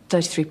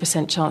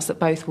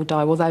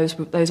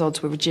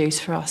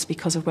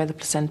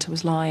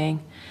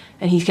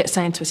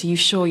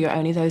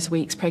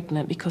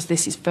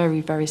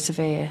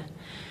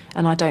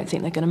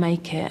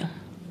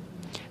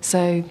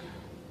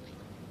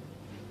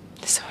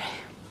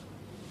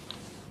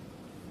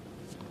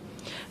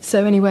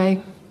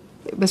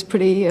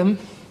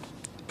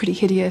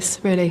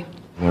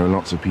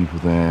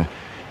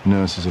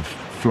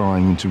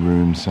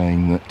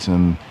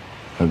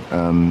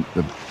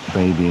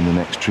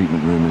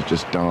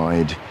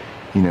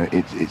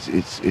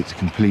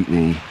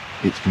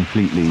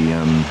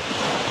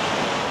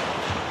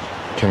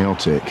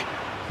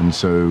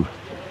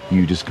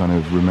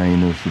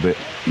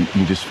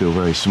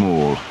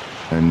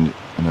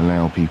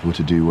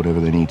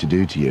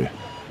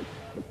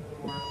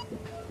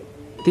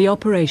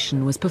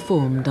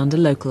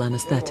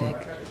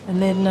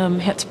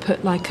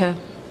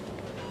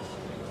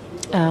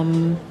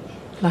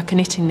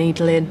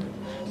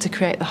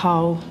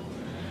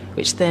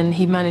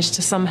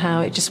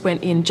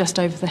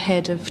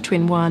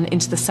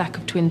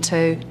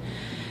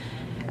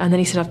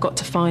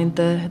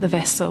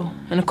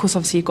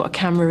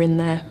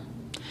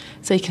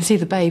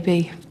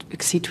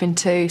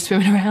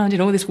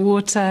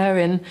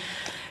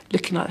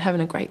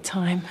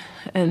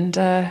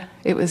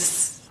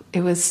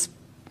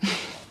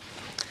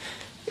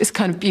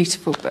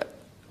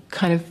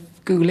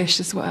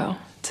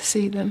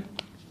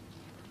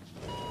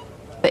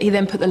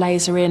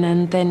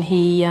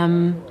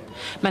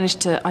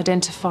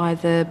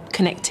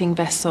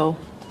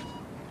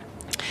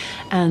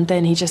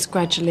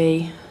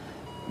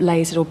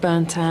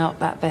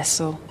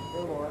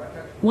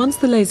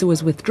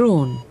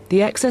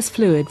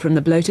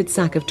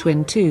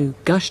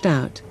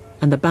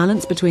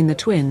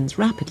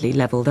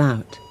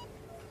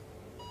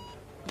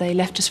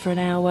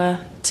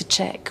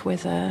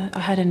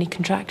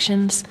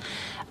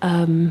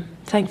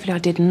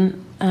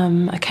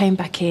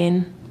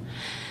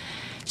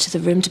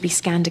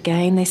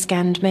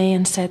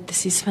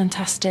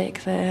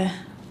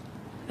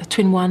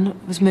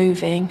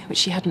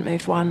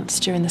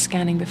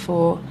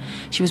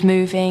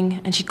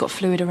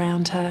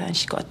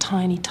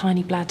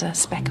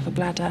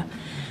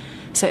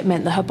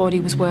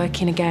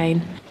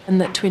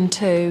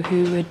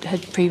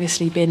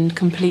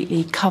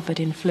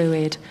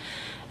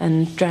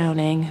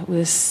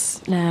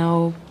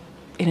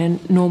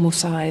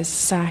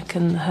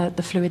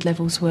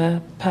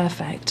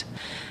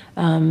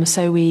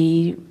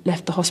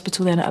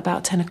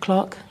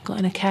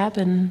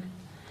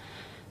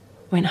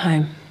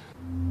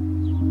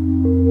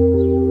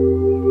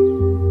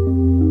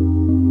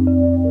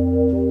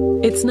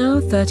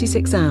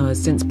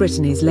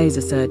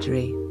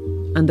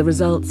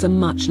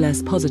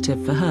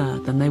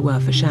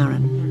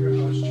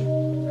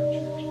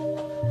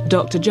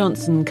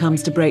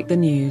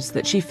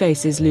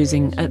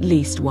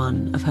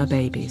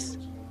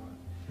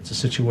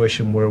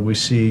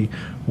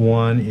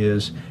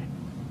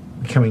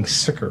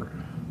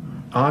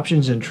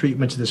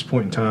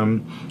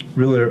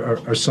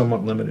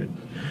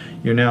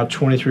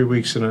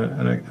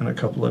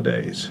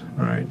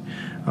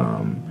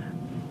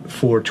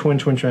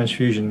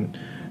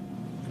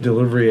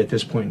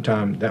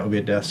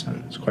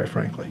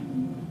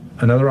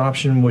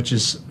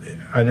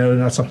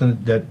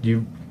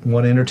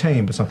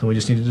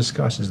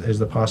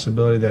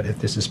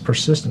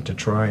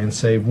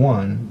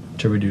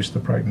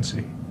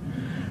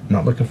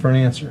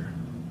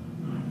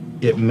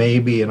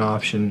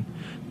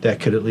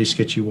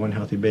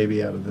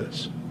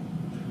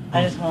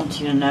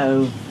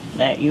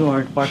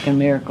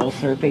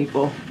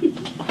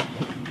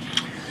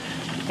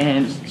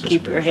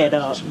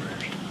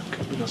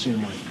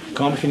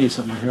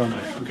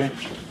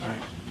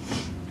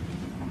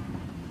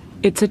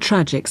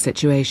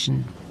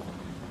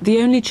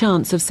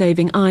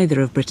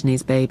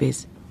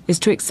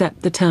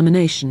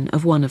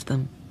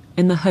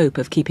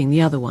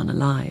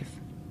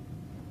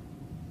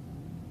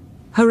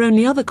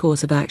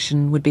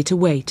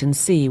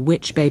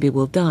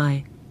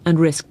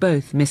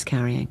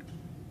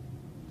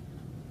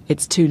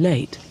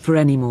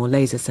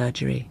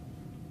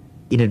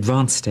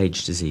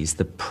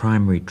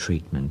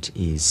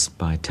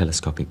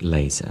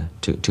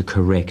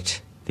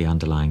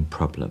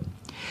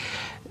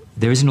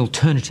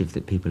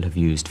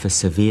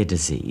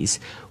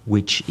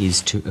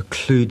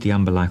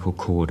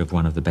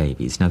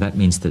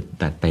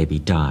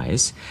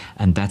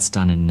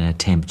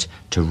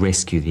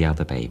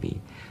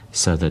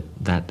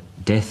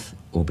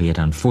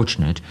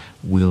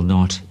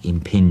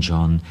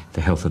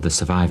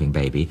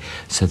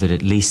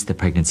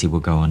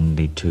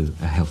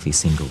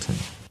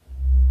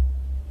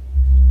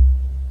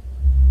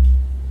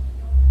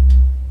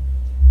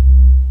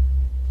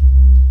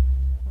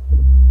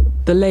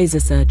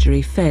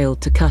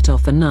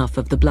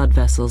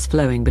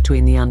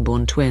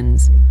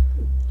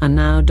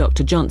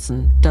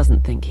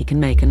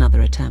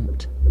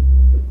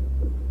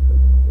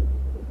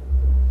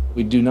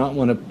We do not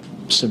want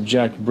to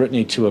subject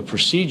Brittany to a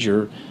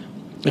procedure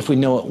if we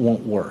know it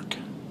won't work.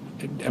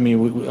 I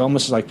mean,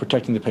 almost like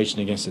protecting the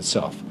patient against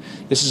itself.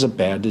 This is a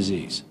bad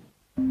disease.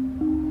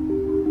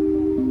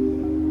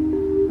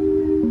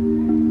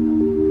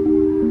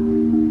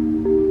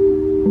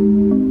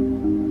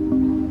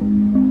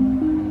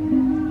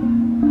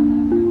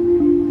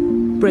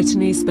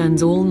 Brittany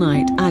spends all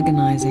night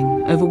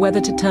agonizing over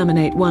whether to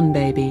terminate one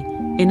baby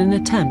in an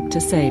attempt to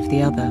save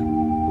the other.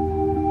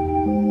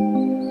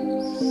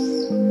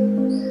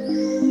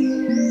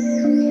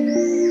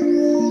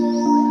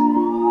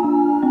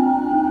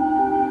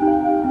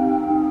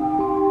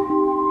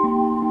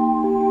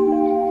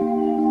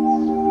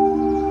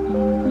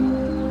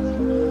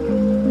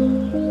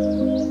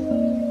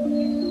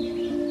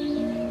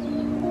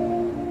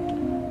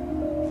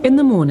 In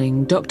the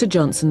morning, Dr.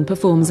 Johnson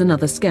performs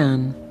another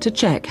scan to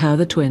check how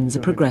the twins are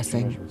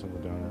progressing.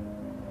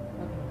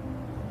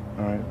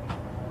 All right.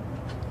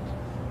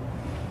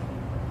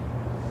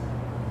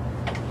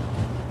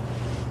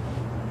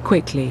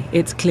 Quickly,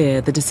 it's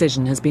clear the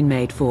decision has been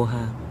made for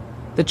her.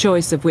 The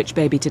choice of which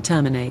baby to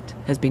terminate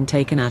has been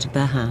taken out of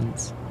their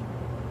hands.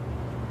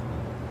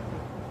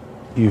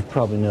 You've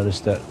probably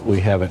noticed that we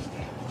haven't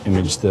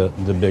imaged the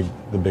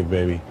big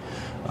baby.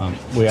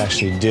 We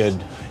actually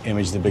did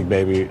image the big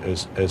baby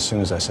as soon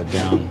as I sat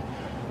down.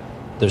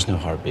 There's no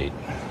heartbeat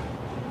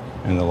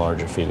in the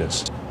larger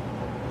fetus.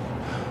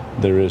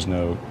 There is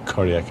no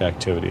cardiac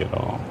activity at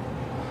all.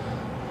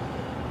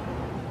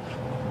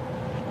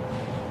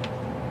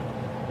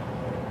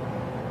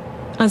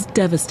 As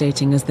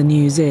devastating as the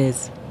news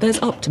is, there's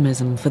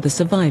optimism for the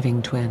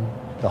surviving twin.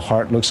 The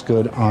heart looks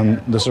good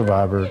on the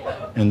survivor,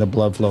 and the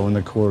blood flow in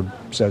the cord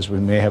says we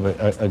may have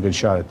a good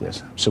shot at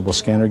this. So we'll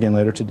scan her again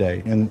later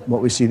today, and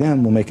what we see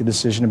then, we'll make a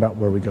decision about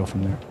where we go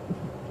from there.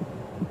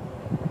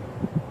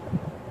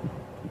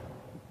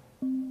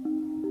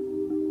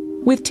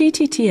 With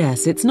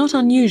TTTS, it's not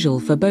unusual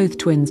for both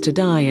twins to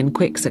die in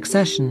quick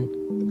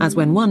succession, as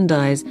when one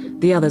dies,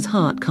 the other's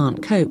heart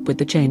can't cope with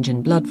the change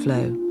in blood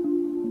flow.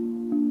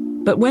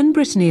 But when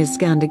Brittany is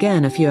scanned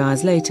again a few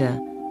hours later,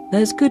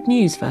 there's good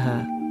news for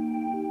her.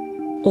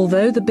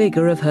 Although the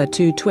bigger of her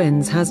two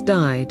twins has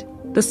died,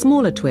 the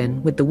smaller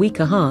twin with the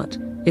weaker heart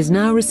is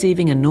now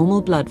receiving a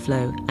normal blood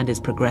flow and is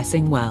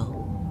progressing well.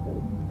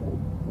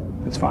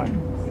 It's fine.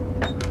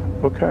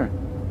 Okay.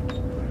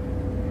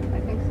 I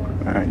think so.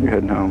 All right, you're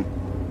heading home.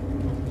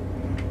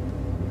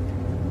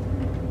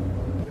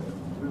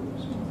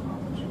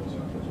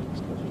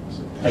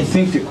 I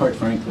think that, quite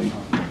frankly,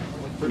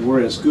 we're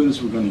as good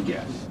as we're going to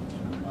get.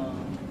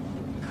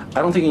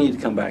 I don't think you need to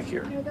come back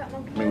here.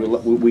 I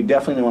mean, we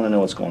definitely want to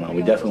know what's going on.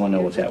 We definitely want to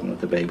know what's happening with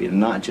the baby,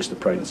 and not just the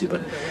pregnancy,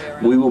 but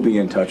we will be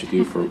in touch with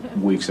you for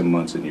weeks and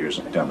months and years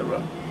down the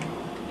road.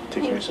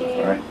 Take care of yourself,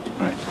 all right? All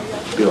right.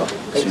 Be well.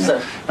 See you.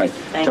 All right.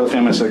 Tell the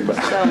family I said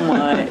goodbye. So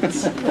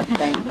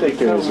much. Take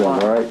care of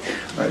yourself, all right?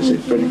 All right, see you.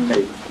 Brittany,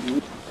 hey.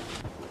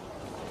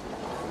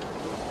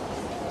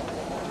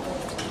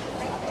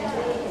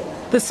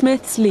 The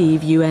Smiths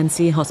leave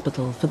UNC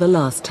Hospital for the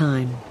last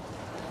time.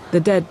 The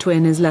dead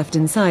twin is left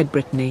inside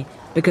Brittany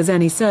because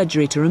any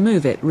surgery to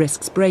remove it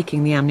risks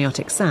breaking the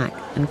amniotic sac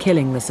and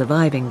killing the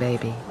surviving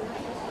baby.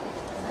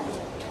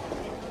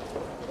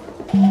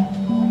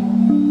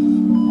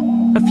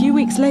 A few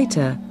weeks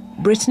later,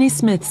 Brittany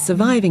Smith's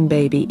surviving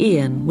baby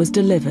Ian was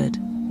delivered,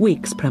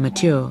 weeks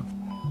premature.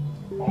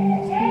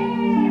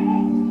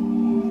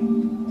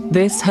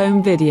 This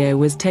home video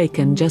was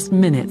taken just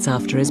minutes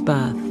after his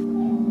birth.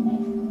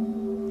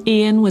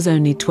 Ian was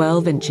only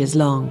 12 inches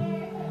long,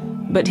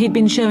 but he'd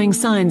been showing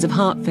signs of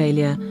heart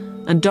failure,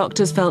 and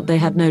doctors felt they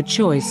had no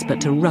choice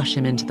but to rush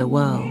him into the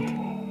world.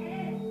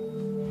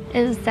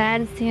 It was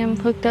sad to see him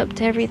hooked up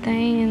to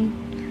everything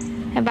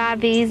and have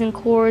IVs and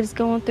cords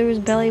going through his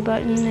belly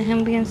button and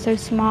him being so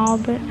small,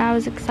 but I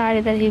was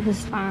excited that he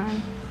was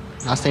fine.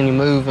 I seen him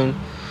moving,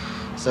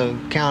 so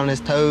counting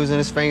his toes and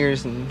his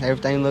fingers, and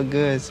everything looked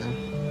good. So.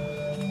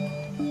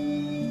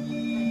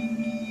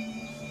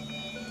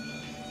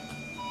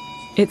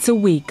 It's a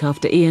week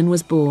after Ian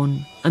was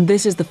born, and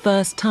this is the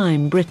first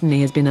time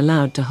Brittany has been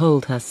allowed to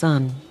hold her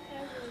son.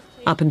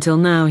 Up until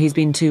now, he's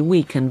been too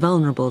weak and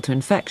vulnerable to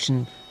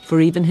infection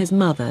for even his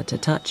mother to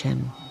touch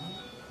him.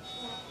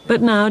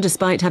 But now,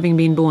 despite having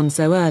been born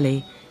so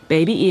early,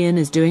 baby Ian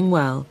is doing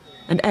well,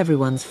 and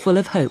everyone's full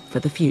of hope for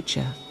the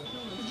future.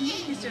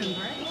 He's doing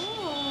great.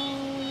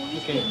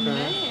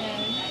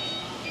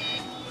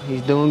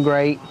 He's doing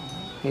great.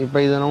 He's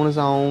breathing on his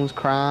own, he's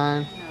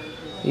crying.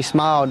 He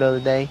smiled the other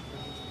day.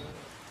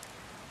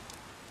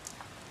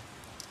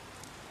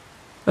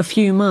 A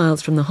few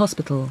miles from the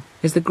hospital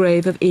is the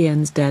grave of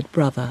Ian's dead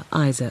brother,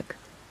 Isaac.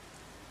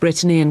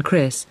 Brittany and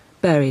Chris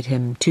buried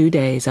him 2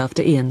 days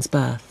after Ian's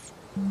birth.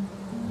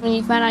 When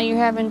you find out you're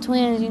having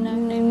twins, you know,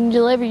 when you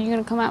deliver, you're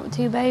going to come out with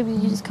 2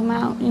 babies. You just come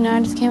out, you know,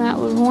 I just came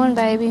out with 1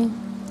 baby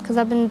because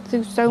I've been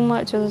through so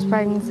much with this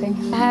pregnancy.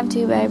 I have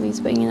 2 babies,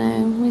 but, you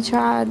know, we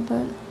tried,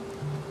 but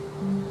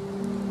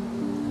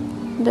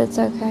it's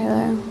okay,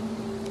 though.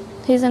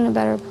 He's in a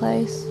better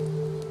place.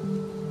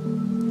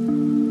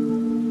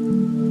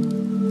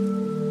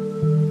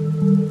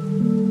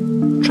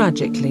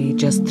 Tragically,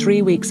 just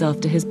 3 weeks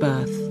after his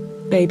birth,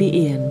 baby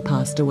Ian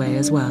passed away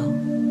as well.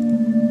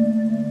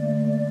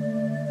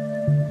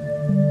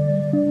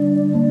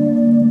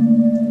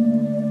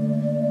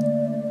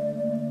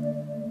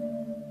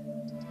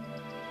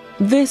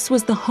 This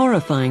was the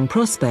horrifying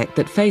prospect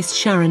that faced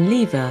Sharon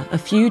Lever a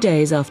few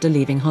days after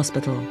leaving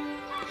hospital.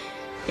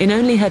 In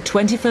only her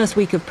 21st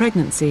week of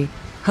pregnancy,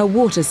 her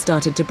waters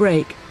started to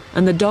break,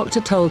 and the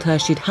doctor told her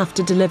she'd have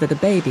to deliver the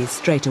babies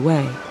straight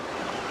away.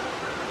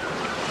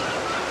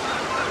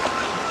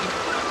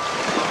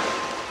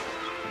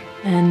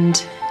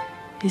 And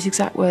his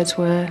exact words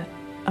were,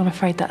 "I'm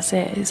afraid that's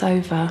it, it's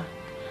over.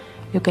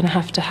 You're going to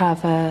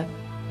have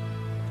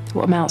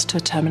what amounts to a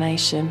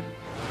termination."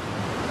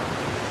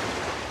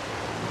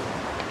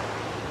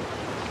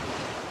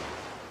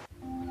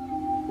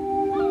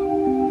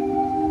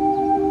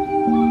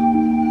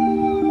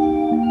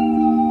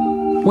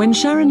 When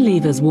Sharon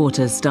Lever's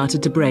waters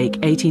started to break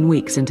 18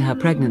 weeks into her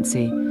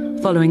pregnancy,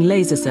 following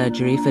laser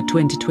surgery for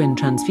twin-to-twin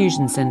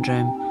transfusion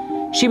syndrome,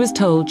 she was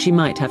told she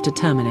might have to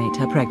terminate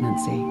her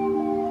pregnancy.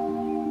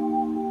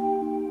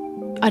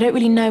 I don't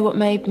really know what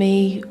made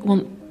me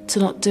want to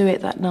not do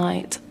it that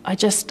night. I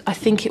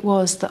think it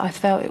was that I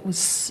felt it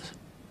was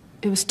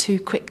too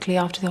quickly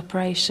after the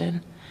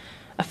operation.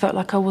 I felt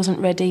like I wasn't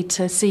ready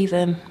to see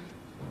them,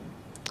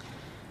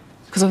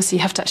 because obviously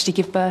you have to actually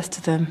give birth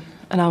to them.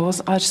 And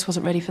I just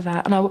wasn't ready for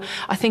that. And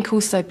I think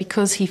also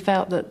because he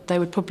felt that they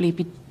would probably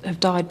have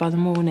died by the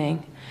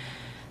morning,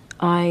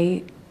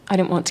 I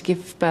didn't want to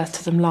give birth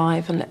to them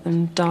live and let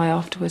them die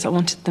afterwards. I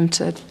wanted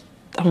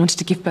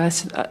to give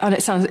birth. And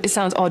it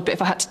sounds odd, but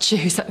if I had to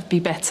choose, that would be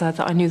better.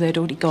 That I knew they'd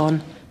already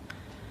gone.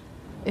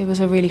 It was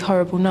a really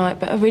horrible night,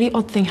 but a really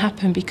odd thing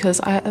happened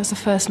because it was the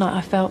first night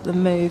I felt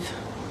them move.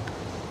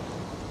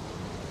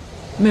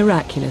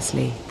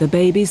 Miraculously, the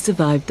babies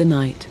survived the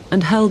night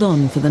and held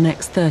on for the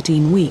next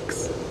 13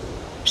 weeks.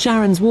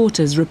 Sharon's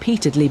waters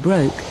repeatedly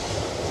broke,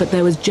 but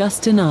there was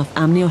just enough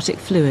amniotic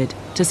fluid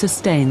to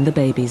sustain the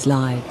babies'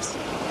 lives.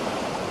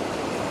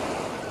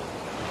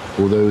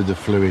 Although the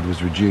fluid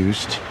was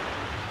reduced,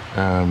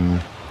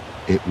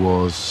 it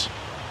was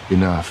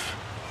enough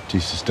to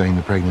sustain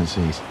the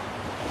pregnancies.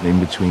 In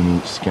between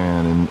each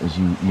scan, and as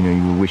you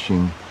were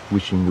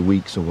wishing the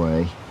weeks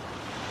away,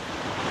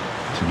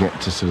 to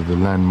get to sort of the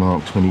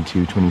landmark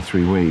 22,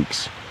 23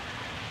 weeks,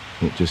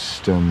 it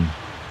just,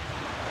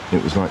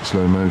 it was like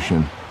slow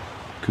motion.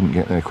 Couldn't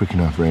get there quick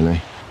enough, really.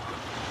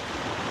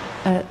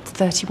 At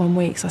 31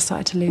 weeks, I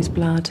started to lose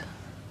blood,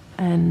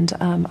 and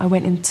I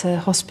went into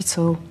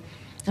hospital,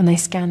 and they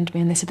scanned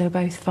me, and they said they were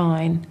both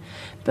fine.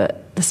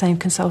 But the same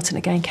consultant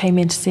again came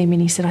in to see me,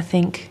 and he said, I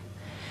think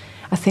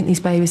these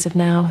babies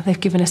they've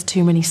given us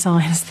too many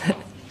signs that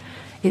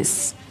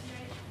it's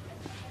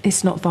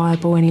not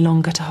viable any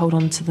longer to hold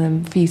on to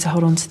them. For you to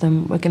hold on to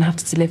them, we're going to have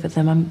to deliver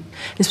them.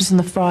 This was on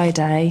the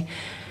Friday,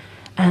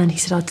 and he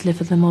said I'd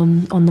deliver them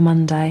on the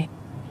Monday.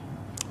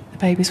 The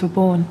babies were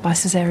born by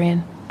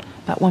caesarean,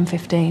 about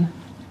 1:13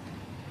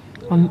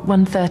 and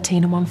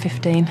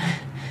 1:15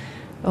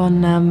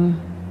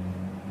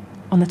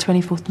 on the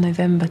 24th of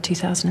November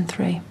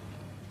 2003.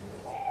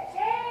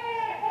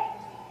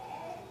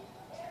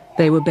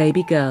 They were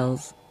baby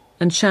girls,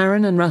 and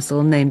Sharon and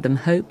Russell named them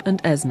Hope and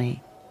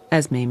Esme.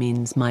 Esme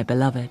means my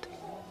beloved.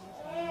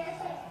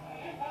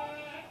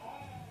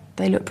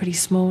 They looked pretty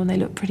small and they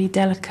looked pretty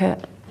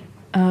delicate,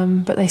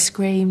 but they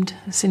screamed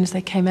as soon as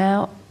they came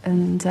out,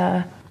 and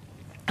I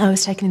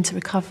was taken into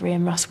recovery,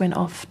 and Russ went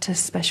off to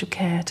special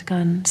care to go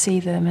and see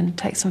them and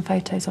take some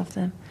photos of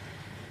them.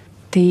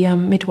 The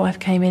midwife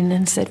came in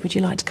and said, would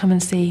you like to come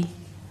and see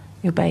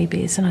your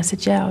babies? And I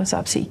said, yeah. I was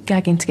absolutely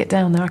gagging to get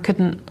down there. I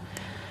couldn't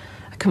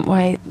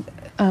wait.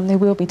 They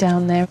will be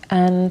down there,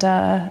 and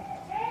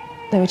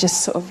they were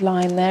just sort of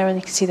lying there, and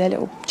you could see their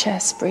little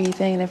chests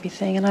breathing and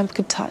everything, and I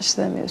could touch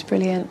them. It was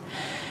brilliant.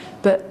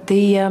 But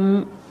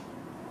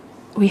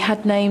we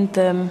had named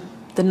them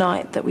the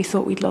night that we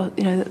thought we'd lost,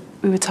 that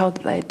we were told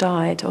that they had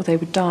died or they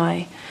would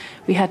die.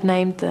 We had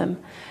named them,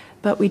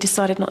 but we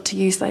decided not to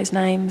use those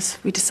names.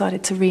 We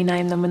decided to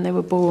rename them when they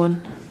were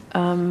born,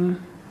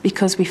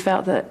 because we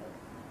felt that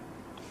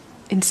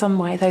in some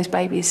way those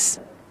babies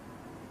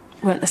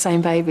weren't the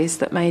same babies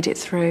that made it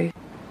through.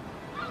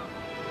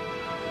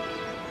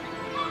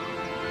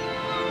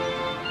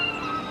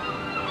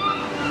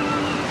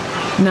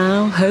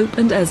 Now, Hope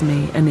and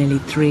Esme are nearly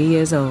 3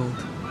 years old,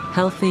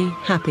 healthy,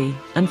 happy,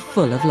 and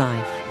full of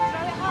life. Throw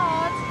it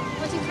hard.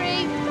 1, 2,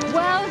 3.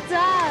 Well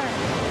done.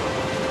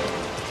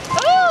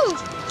 Ooh!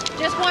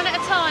 Just one at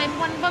a time.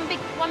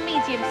 One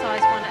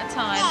medium-sized one at a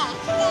time.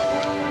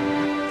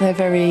 They're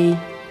very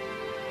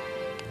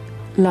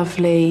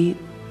lovely,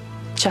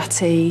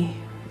 chatty,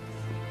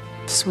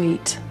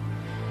 sweet,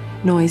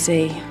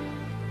 noisy,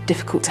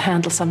 difficult to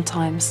handle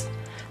sometimes.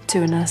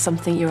 2 and a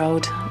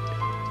something-year-old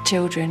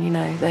children,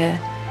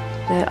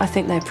 I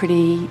think they're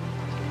pretty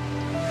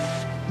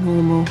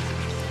normal,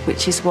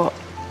 which is all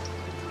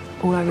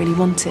I really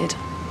wanted.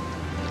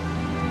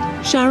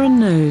 Sharon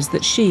knows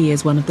that she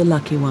is one of the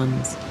lucky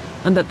ones.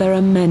 and that there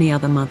are many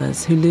other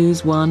mothers who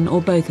lose one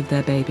or both of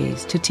their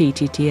babies to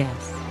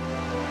TTTS.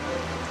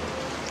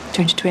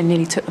 Ginger twin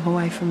nearly took them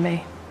away from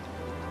me,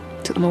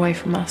 took them away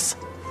from us.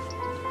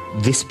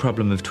 This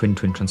problem of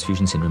twin-twin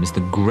transfusion syndrome is the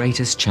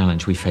greatest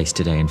challenge we face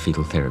today in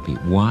fetal therapy.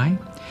 Why?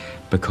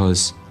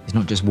 Because it's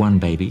not just one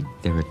baby,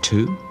 there are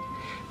two.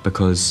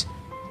 Because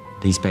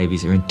these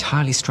babies are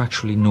entirely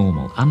structurally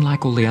normal.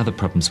 Unlike all the other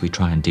problems we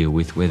try and deal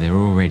with where there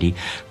are already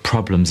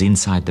problems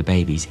inside the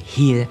babies,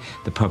 here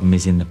the problem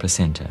is in the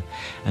placenta.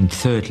 And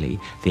thirdly,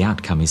 the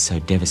outcome is so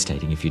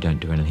devastating if you don't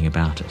do anything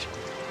about it.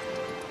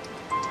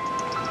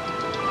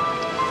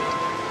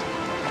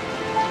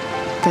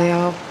 They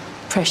are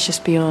precious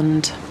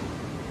beyond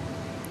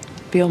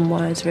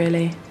words,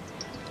 really.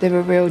 They're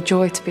a real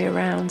joy to be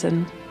around,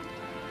 and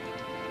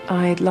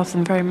I love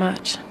them very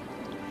much.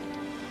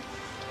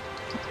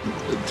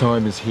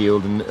 Time has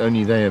healed, and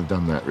only they have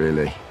done that,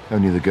 really.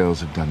 Only the girls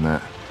have done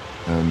that.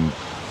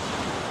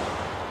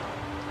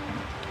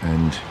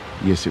 And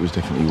yes, it was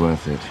definitely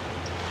worth it.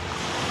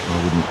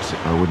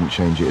 I wouldn't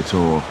change it at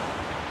all.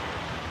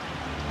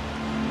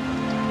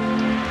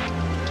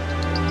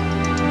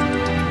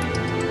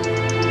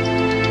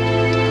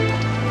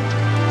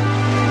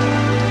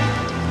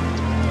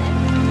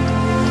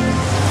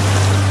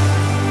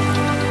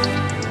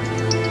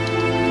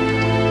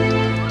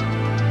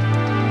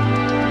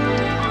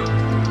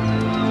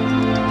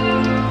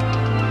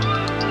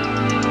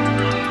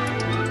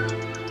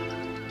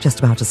 Just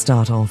about to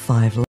start on 5.